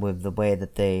job with the way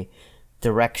that they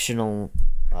directional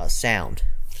sound?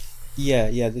 Yeah,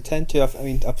 they tend to.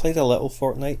 I played a little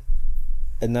Fortnite,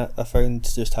 and that I found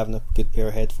just having a good pair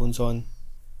of headphones on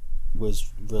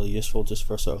was really useful, just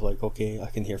for sort of like, okay, I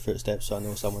can hear footsteps, so I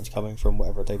know someone's coming from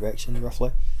whatever direction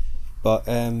roughly. But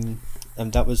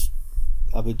that was,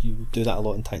 you do that a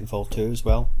lot in Titanfall 2 as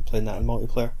well, playing that in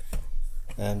multiplayer.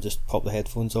 Just pop the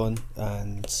headphones on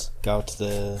and guard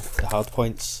the hard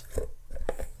points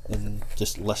and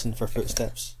just listen for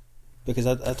footsteps, because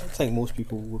I don't think most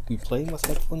people would be playing with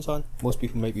headphones on. Most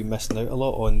people might be missing out a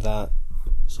lot on that,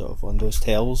 sort of on those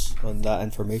tells, on that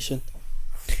information,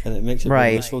 and it makes it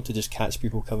really useful to just catch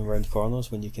people coming around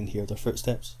corners when you can hear their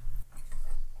footsteps.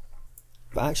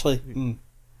 But actually,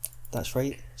 that's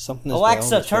right. Something as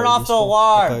Alexa, well turn off the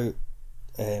alarm.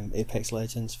 About Apex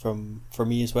Legends for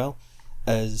me as well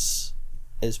is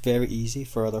it's very easy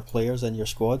for other players in your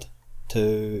squad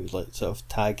to like sort of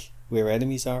tag where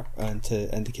enemies are and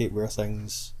to indicate where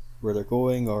they're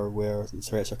going, or where the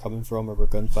threats are coming from, or where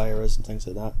gunfire is and things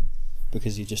like that.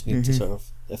 Because you just need to sort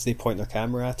of, if they point their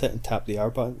camera at it and tap the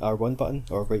R1 button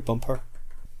or right bumper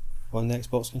on the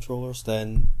Xbox controllers,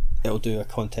 then it'll do a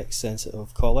context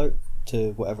sensitive call out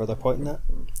to whatever they're pointing at.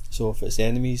 So if it's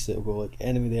enemies, it'll go like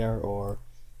enemy there, or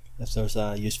if there's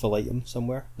a useful item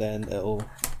somewhere, then it'll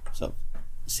sort of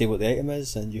say what the item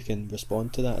is and you can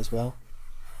respond to that as well.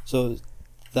 So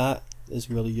that is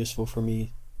really useful for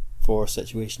me for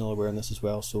situational awareness as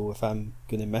well. So if I'm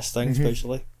going to miss things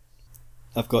visually,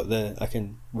 I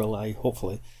can rely,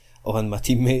 hopefully, on my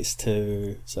teammates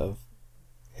to sort of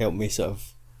help me sort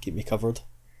of keep me covered.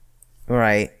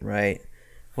 Right.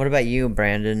 What about you,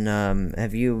 Brandon?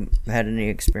 Have you had any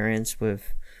experience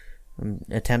with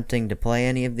attempting to play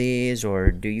any of these,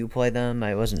 or do you play them?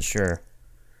 I wasn't sure.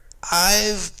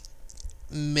 I've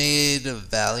made a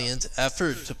valiant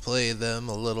effort to play them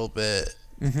a little bit.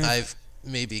 I've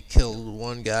maybe killed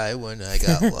one guy when I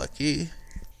got lucky.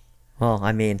 Well,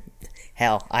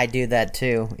 hell, I do that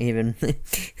too. Even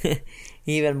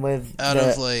with out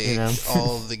of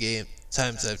all the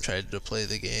times I've tried to play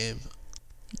the game.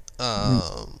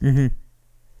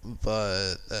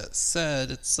 But that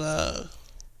said, it's I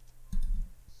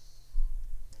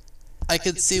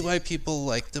could see why people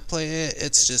like to play it.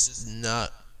 It's just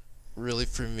not really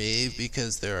for me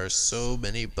because there are so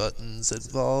many buttons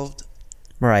involved,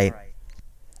 Right.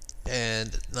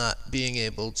 and not being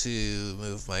able to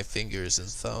move my fingers and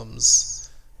thumbs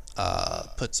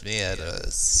puts me at a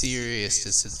serious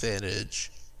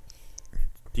disadvantage.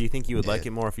 Do you think you would like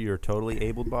it more if you were totally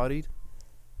able-bodied?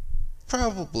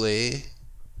 Probably.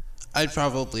 I'd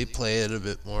probably play it a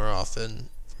bit more often.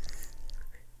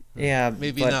 Yeah,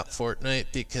 Maybe but, not Fortnite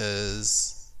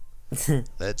because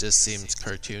that just seems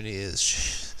cartoony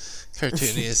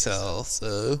as hell.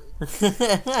 So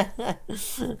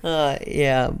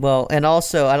yeah, well, and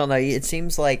also I don't know. It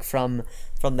seems like from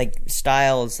the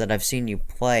styles that I've seen you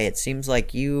play, it seems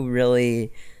like you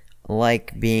really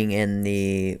like being in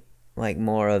the like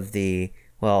more of the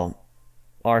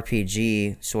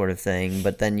RPG sort of thing.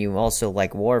 But then you also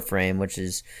like Warframe, which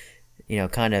is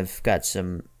kind of got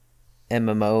some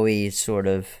MMO-y sort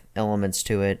of elements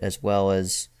to it, as well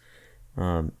as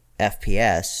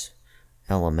FPS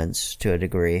elements to a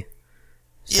degree.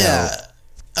 So, yeah,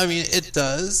 I mean it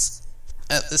does.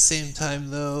 At the same time,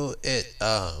 though,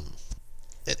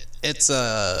 it's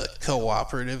a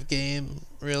cooperative game,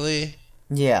 really.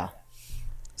 yeah,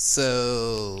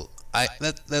 So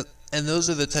and those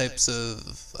are the types of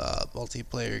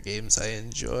multiplayer games I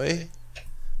enjoy.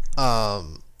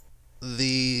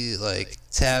 The like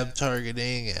tab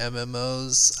targeting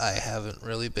MMOs I haven't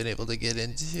really been able to get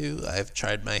into. I've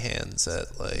tried my hands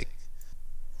at like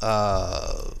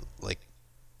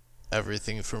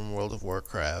everything from World of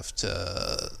Warcraft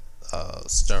to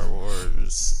Star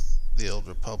Wars, The Old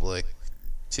Republic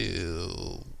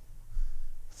to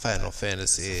Final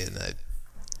Fantasy, and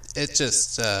it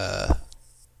just I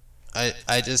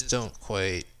just don't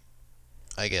quite,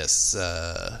 I guess.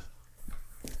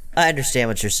 I understand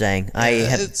what you're saying. I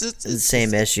have the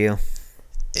same issue.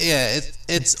 Yeah,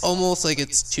 it's almost like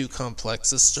it's too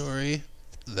complex a story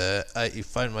that you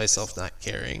find myself not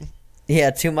caring.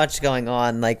 Yeah, too much going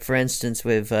on. Like for instance,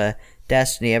 with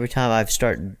Destiny, every time I've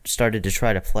started to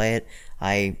try to play it,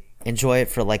 I enjoy it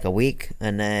for like a week,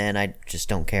 and then I just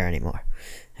don't care anymore.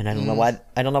 And I don't know why.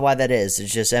 I don't know why that is.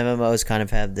 It's just MMOs kind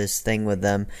of have this thing with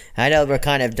them. I know we're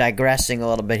kind of digressing a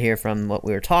little bit here from what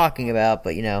we were talking about,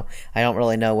 but I don't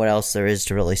really know what else there is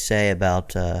to really say about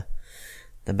the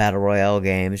Battle Royale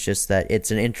games. Just that it's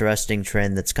an interesting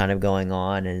trend that's kind of going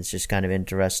on, and it's just kind of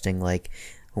interesting, like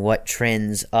what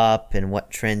trends up and what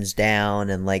trends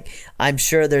down, and like I'm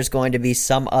sure there's going to be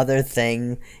some other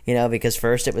thing, because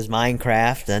first it was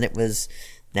Minecraft, then it was.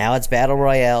 Now it's Battle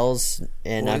Royales,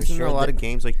 and I'm isn't sure there a lot of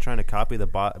games like trying to copy the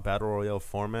Battle Royale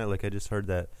format? Like I just heard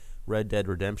that Red Dead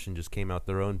Redemption just came out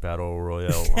their own Battle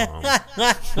Royale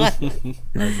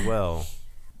as well.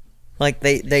 Like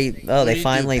they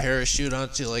finally parachute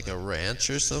onto like a ranch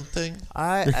or something.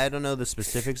 I don't know the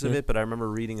specifics of it, but I remember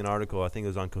reading an article. I think it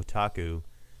was on Kotaku.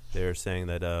 They were saying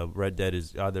that Red Dead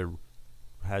is either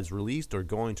has released or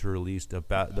going to release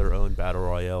their own Battle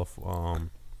Royale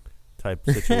type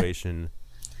situation.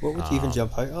 What would you even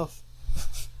jump out of?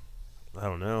 I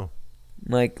don't know.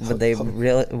 like would they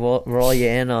roll you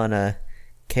in on a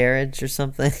carriage or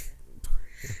something?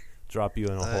 Drop you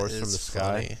on a horse from the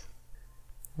sky.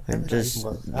 I'm just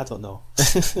I don't know.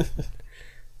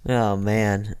 oh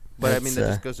man. But I mean that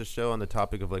just goes to show on the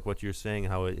topic of like what you're saying,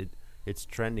 how it's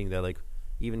trending that like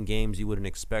even games you wouldn't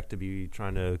expect to be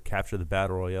trying to capture the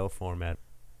Battle Royale format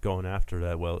going after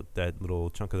that little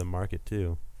chunk of the market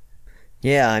too.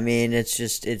 Yeah, I mean, it's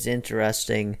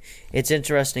interesting. It's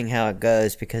interesting how it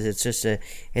goes because it's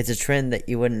a trend that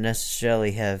you wouldn't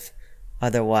necessarily have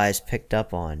otherwise picked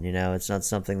up on. It's not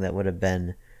something that would have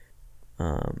been,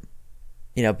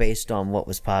 based on what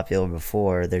was popular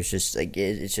before. There's just like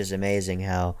it's just amazing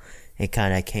how it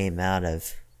kind of came out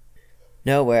of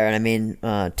nowhere. And I mean,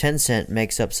 Tencent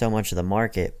makes up so much of the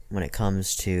market when it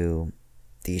comes to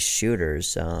these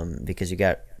shooters, because you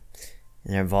got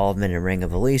their involvement in Ring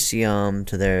of Elysium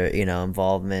to their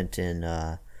involvement in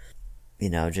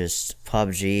just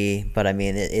PUBG. But I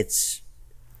mean it's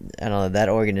I don't know, that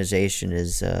organization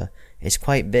is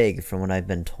quite big from what I've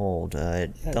been told.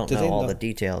 Don't know all the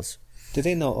details. Do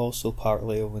they not also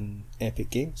partly own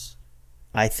Epic Games?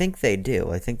 I think they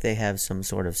do. I think they have some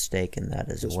sort of stake in that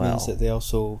as well. Which means that they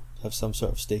also have some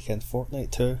sort of stake in Fortnite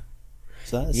too.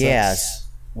 So yes. That's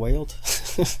wild.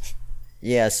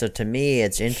 Yeah, so to me,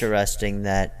 it's interesting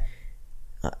that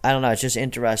I don't know. It's just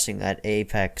interesting that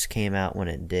Apex came out when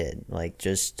it did. Like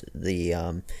just the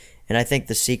and I think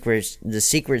the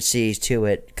secrecy to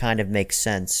it kind of makes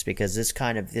sense because this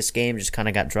game just kind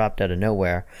of got dropped out of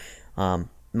nowhere.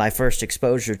 my first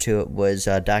exposure to it was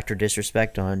Dr.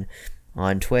 Disrespect on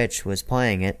Twitch was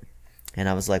playing it, and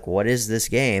I was like, what is this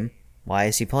game? Why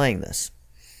is he playing this?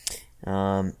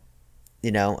 And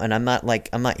I'm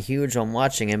not huge on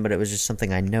watching him, but it was just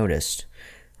something I noticed.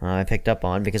 I picked up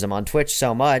on because I'm on Twitch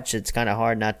so much. It's kind of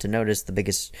hard not to notice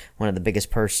one of the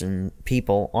biggest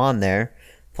people on there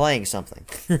playing something.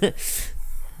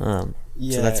 So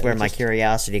that's where my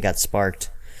curiosity got sparked.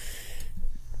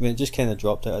 I mean, it just kind of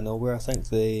dropped out of nowhere. I think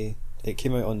it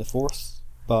came out on the 4th,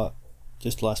 but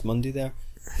just last Monday there.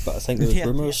 But I think there was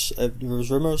rumors. There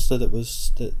was rumors that it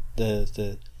was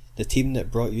the team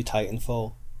that brought you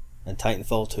Titanfall and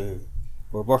Titanfall 2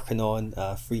 were working on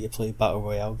a free-to-play battle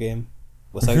royale game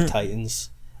without Titans.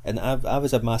 And I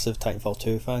was a massive Titanfall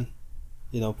 2 fan,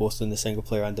 both in the single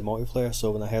player and the multiplayer.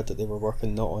 So when I heard that they were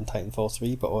working not on Titanfall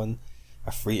 3 but on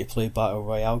a free-to-play battle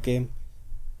royale game,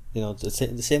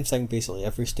 the same thing basically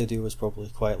every studio was probably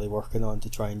quietly working on to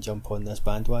try and jump on this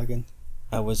bandwagon.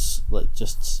 I was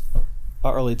just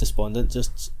utterly despondent,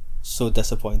 just so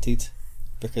disappointed,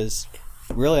 because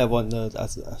really I want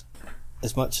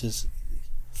as much as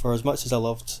I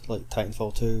loved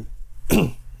Titanfall 2,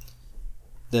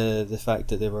 the fact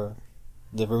that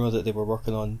the rumour that they were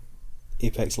working on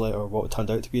or what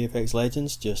turned out to be Apex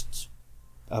Legends,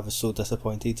 I was so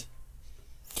disappointed.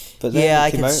 But then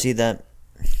I can see that.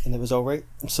 And it was alright,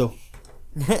 so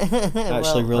I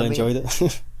actually really enjoyed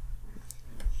it.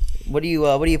 What do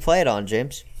you play it on,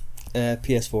 James?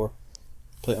 PS4.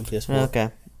 Play it on PS4.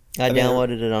 Okay. I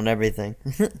downloaded it on everything.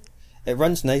 It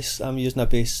runs nice. I'm using a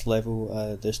base level.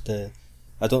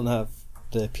 I don't have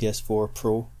the PS4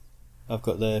 Pro. I've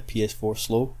got the PS4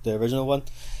 Slow, the original one.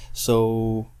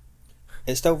 So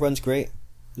it still runs great.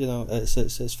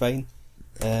 It's fine.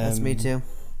 That's me too.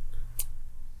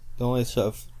 The only sort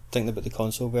of thing about the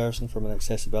console version from an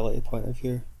accessibility point of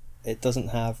view, it doesn't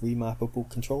have remappable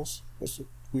controls, which is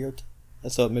weird. I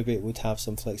thought maybe it would have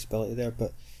some flexibility there,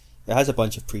 but it has a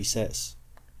bunch of presets.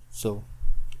 So,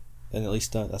 and at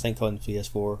least I think on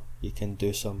PS4 you can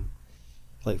do some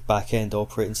back-end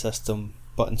operating system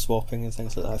button swapping and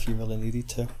things like that if you really needed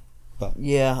to. But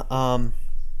yeah,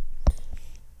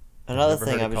 another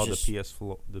thing I was called just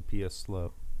the PS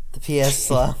Slow. The PS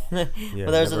Slow. Yeah,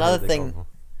 well, there's another thing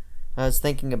I was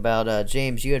thinking about.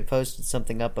 James, you had posted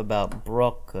something up about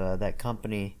Brook, that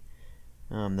company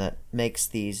that makes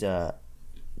these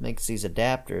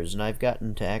adapters, and I've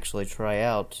gotten to actually try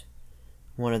out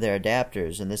one of their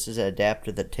adapters, and this is an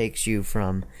adapter that takes you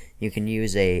can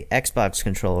use a Xbox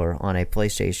controller on a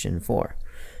PlayStation 4,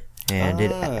 and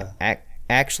it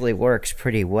actually works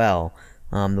pretty well.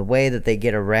 The way that they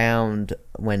get around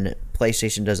when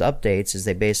PlayStation does updates is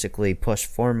they basically push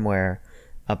firmware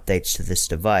updates to this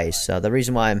device. So the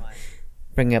reason why I'm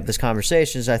bringing up this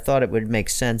conversation is I thought it would make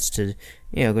sense to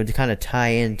kind of tie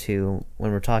into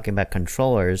when we're talking about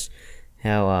controllers,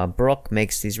 how Brook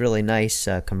makes these really nice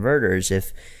converters.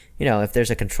 If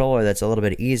there's a controller that's a little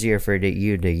bit easier for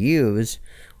you to use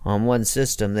on one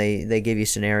system, they give you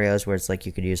scenarios where it's like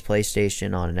you could use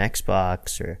PlayStation on an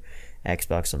Xbox or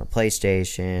Xbox on a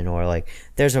PlayStation, or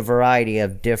there's a variety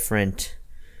of different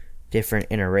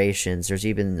iterations. There's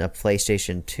even a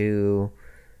PlayStation 2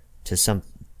 to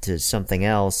something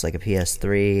else like a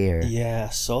PS3 or I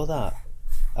saw that.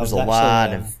 I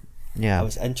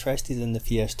was interested in the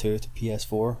PS2 to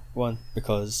PS4 one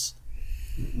because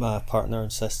my partner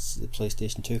insists the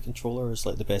PlayStation 2 controller is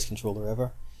the best controller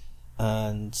ever,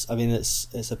 and I mean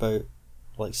it's about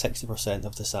 60%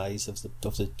 of the size of the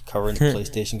current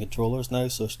PlayStation controllers now,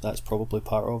 so that's probably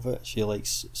part of it. She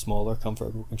likes smaller,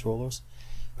 comfortable controllers,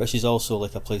 but she's also a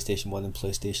PlayStation 1 and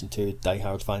PlayStation 2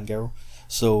 diehard fangirl,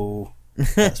 so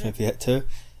that's maybe it too.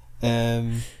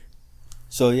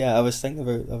 So yeah, I was thinking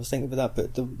about that,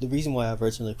 but the reason why I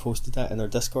originally posted that in our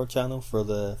Discord channel for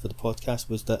the podcast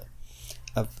was that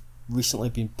I've recently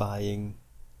been buying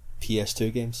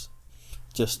PS2 games,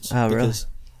 because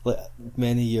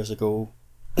many years ago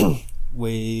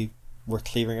we were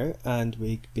clearing out and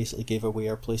we basically gave away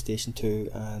our PlayStation 2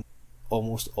 and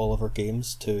almost all of our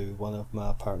games to one of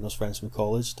my partner's friends from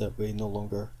college that we no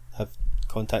longer have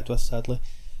contact with, sadly.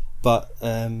 But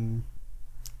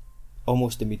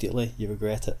almost immediately you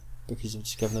regret it because you've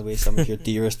just given away some of your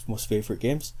dearest, most favourite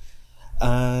games.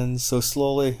 And so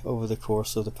slowly over the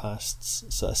course of the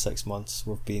past sort of 6 months,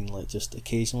 we've been just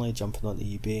occasionally jumping onto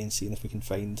eBay and seeing if we can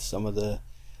find some of the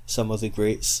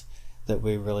greats that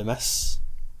we really miss.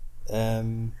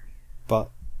 But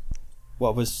what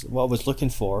I was looking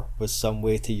for was some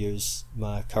way to use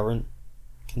my current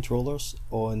controllers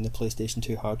on the PlayStation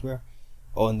 2 hardware,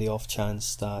 on the off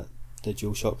chance that the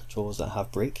DualShock controllers that I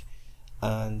have break.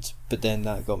 But then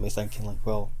that got me thinking,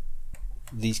 well,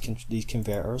 these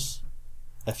converters,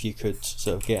 if you could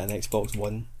sort of get an Xbox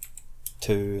One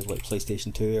to like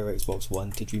PlayStation 2 or Xbox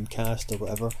One to Dreamcast or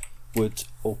whatever, would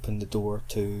open the door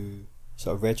to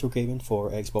sort of retro gaming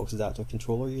for Xbox adaptive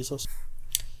controller users.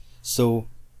 So,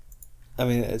 I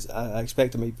mean, I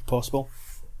expect it might be possible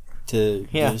to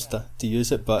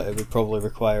use it, but it would probably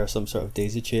require some sort of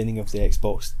daisy chaining of the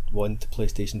Xbox One to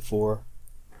PlayStation 4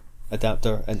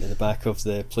 adapter into the back of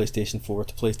the PlayStation 4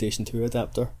 to PlayStation 2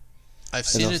 adapter. I've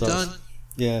seen it done.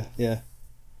 Yeah.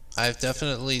 I've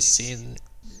definitely seen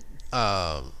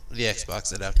the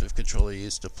Xbox adaptive controller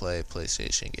used to play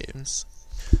PlayStation games.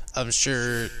 I'm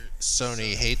sure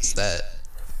Sony hates that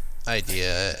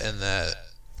idea and that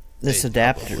this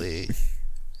adapter.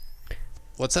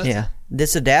 What's that? Yeah,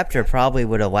 this adapter probably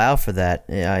would allow for that.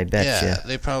 Yeah, I bet you. Yeah,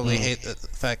 they probably hate the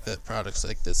fact that products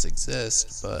like this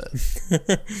exist, but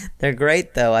they're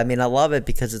great though. I mean, I love it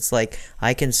because it's like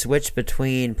I can switch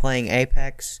between playing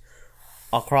Apex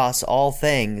across all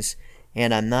things,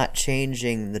 and I'm not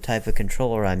changing the type of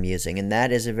controller I'm using, and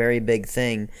that is a very big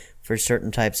thing for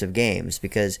certain types of games,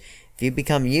 because if you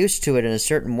become used to it in a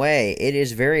certain way, it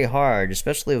is very hard,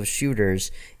 especially with shooters.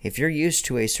 If you're used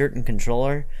to a certain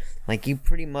controller, like, you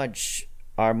pretty much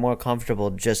are more comfortable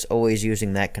just always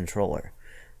using that controller,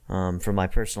 from my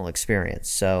personal experience.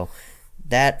 So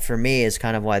that, for me, is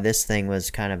kind of why this thing was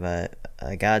kind of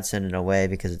a godsend in a way,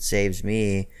 because it saves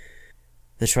me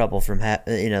the trouble from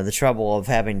the trouble of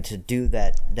having to do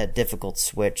that difficult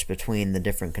switch between the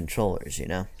different controllers, you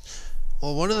know?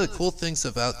 Well, one of the cool things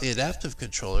about the adaptive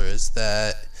controller is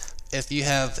that if you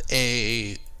have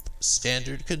a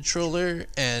standard controller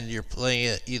and you're playing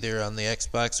it either on the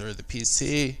Xbox or the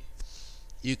PC,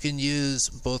 you can use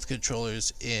both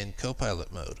controllers in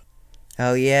co-pilot mode.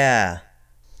 Oh yeah.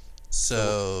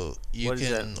 So you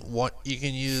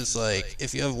can use, like,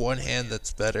 if you have one hand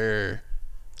that's better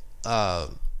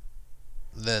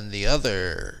than the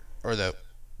other, or that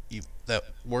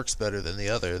works better than the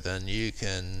other, then you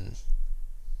can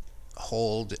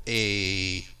hold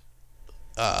a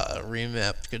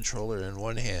remapped controller in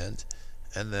one hand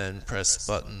and then press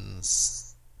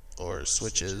buttons or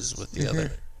switches with the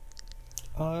other.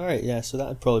 Alright, yeah, so that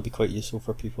would probably be quite useful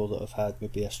for people that have had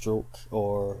maybe a stroke,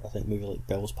 or I think maybe like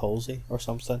Bell's palsy or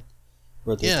something,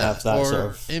 where they have that or sort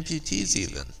of amputees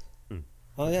even.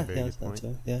 Oh yeah, Very good that point.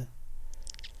 too.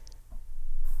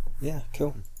 Yeah,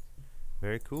 cool.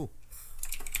 Very cool.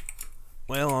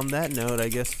 Well, on that note, I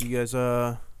guess you guys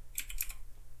want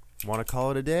to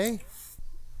call it a day?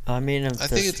 I mean, I think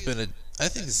this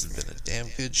has been a damn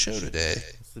good show today.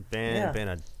 It's been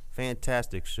a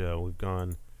fantastic show.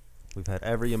 We've had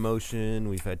every emotion.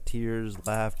 We've had tears,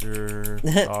 laughter,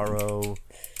 sorrow,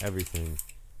 everything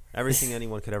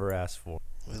anyone could ever ask for.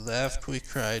 We laughed, we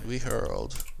cried, we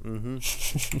hurled. Comedy,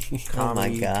 oh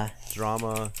my god,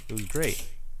 drama. It was great.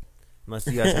 Unless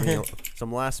you guys have any,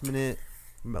 some last minute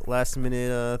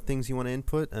things you want to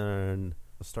input, and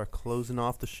we'll start closing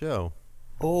off the show.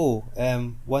 Oh,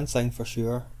 one thing for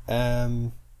sure.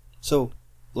 So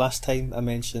last time I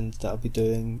mentioned that I'll be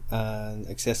doing an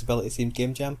accessibility themed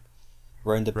game jam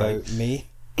round about May.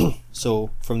 So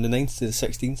from the 9th to the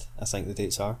 16th, I think the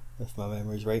dates are, if my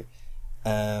memory's right.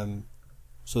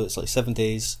 So it's like 7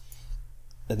 days,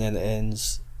 and then it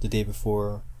ends the day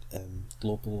before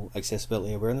Global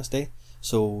Accessibility Awareness Day.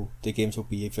 So the games will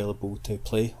be available to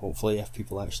play, hopefully, if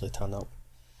people actually turn up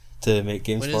to make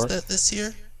games When for is it. that this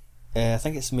year? I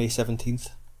think it's May 17th.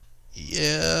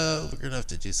 Yeah, we're gonna have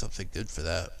to do something good for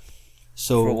that.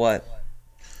 So for what?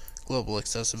 Global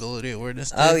Accessibility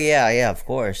Awareness Day. Oh yeah, of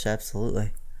course,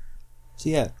 absolutely. So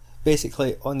yeah,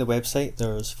 basically on the website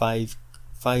there's five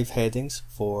headings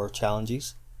for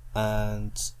challenges,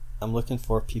 and I'm looking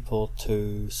for people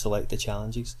to select the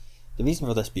challenges. The reason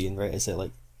for this being, right, is that,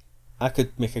 like, I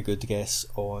could make a good guess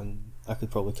on, I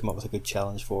could probably come up with a good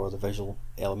challenge for the visual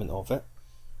element of it.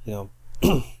 You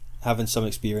know, having some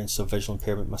experience of visual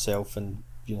impairment myself, and,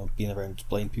 you know, being around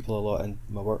blind people a lot in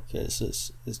my work,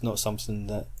 it's not something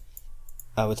that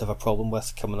I would have a problem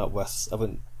with coming up with. I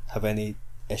wouldn't have any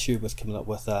issue with coming up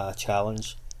with a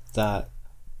challenge that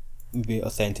maybe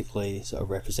authentically sort of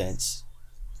represents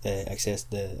the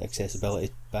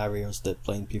accessibility barriers that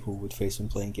blind people would face when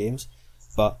playing games.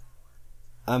 But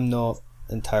I'm not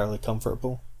entirely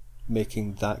comfortable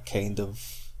making that kind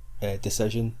of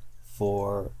decision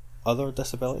for other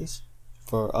disabilities,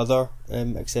 for other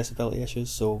accessibility issues.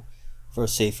 So, for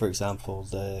example,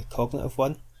 the cognitive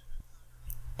one,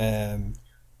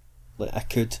 like, I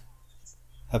could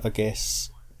have a guess.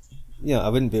 You know,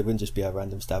 it wouldn't just be a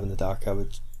random stab in the dark. I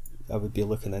would be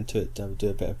looking into it. I would do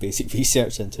a bit of basic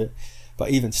research into it. But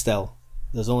even still,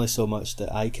 there's only so much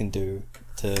that I can do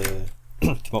to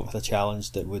come up with a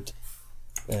challenge that would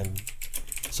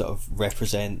sort of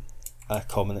represent a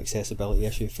common accessibility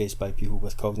issue faced by people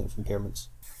with cognitive impairments.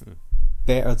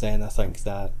 Better than I think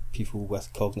that people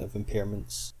with cognitive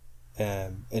impairments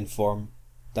inform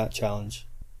that challenge,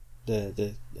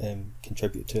 the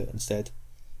contribute to it instead,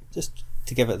 just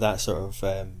to give it that sort of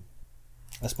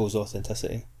I suppose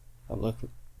authenticity. I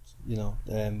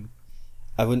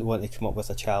wouldn't want to come up with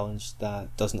a challenge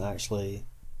that doesn't actually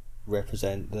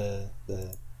represent the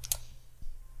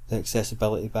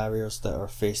accessibility barriers that are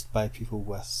faced by people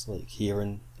with like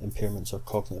hearing impairments or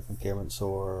cognitive impairments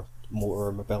or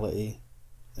motor mobility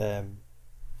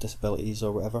disabilities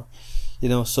or whatever,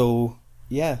 so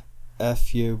yeah,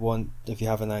 if you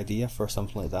have an idea for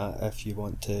something like that, if you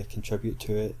want to contribute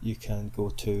to it, you can go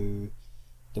to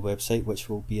the website, which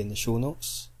will be in the show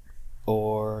notes,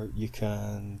 or you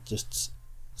can just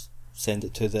send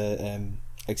it to the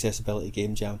Accessibility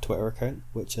Game Jam Twitter account,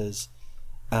 which is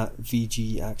at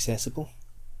VG Accessible.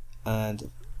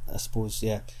 And I suppose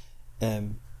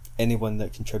anyone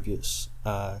that contributes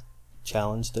a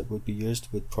challenge that would be used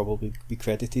would probably be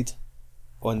credited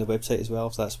on the website as well,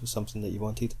 if that's something that you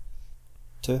wanted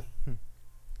to.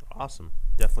 Awesome.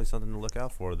 Definitely something to look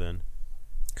out for then.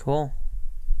 Cool.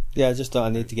 Yeah, I just thought I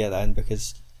need to get that in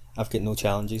because I've got no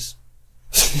challenges.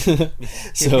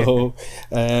 So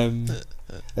I'm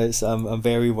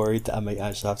very worried that I might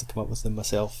actually have to come up with them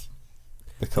myself,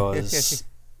 because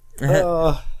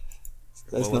that's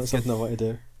not something I want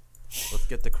to do. Let's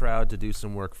get the crowd to do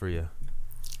some work for you.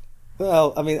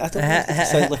 Well, I mean, I don't want it to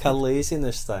sound like a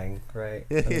laziness thing, right?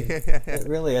 I mean, it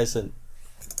really isn't.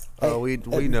 Oh, we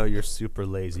know you're super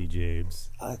lazy, James.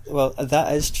 Well,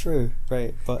 that is true,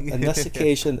 right? But on this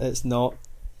occasion, it's not.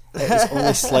 It's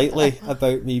only slightly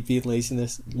about me being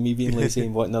lazy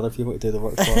and wanting other people to do the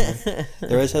work for me.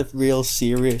 There is a real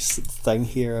serious thing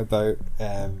here about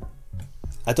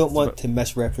I don't want to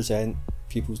misrepresent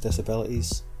people's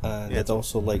disabilities, and I'd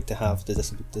also like to have the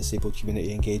disabled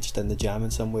community engaged in the jam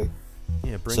in some way.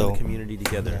 Yeah, bring the community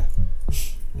together.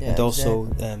 Yeah, and also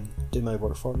do my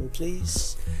work for me,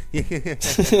 please. You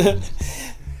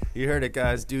heard it,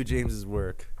 guys. Do James's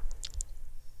work.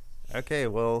 Okay,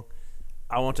 well,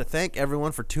 I want to thank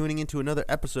everyone for tuning into another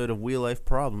episode of Wheel Life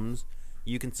Problems.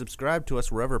 You can subscribe to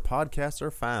us wherever podcasts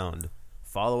are found.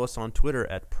 Follow us on Twitter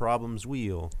at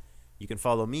ProblemsWheel. You can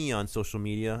follow me on social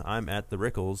media. I'm at The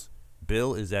Rickles.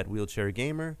 Bill is at Wheelchair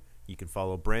Gamer. You can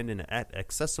follow Brandon at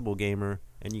Accessible Gamer.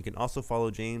 And you can also follow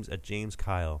James at James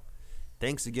Kyle.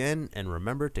 Thanks again, and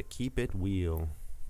remember to keep it wheel.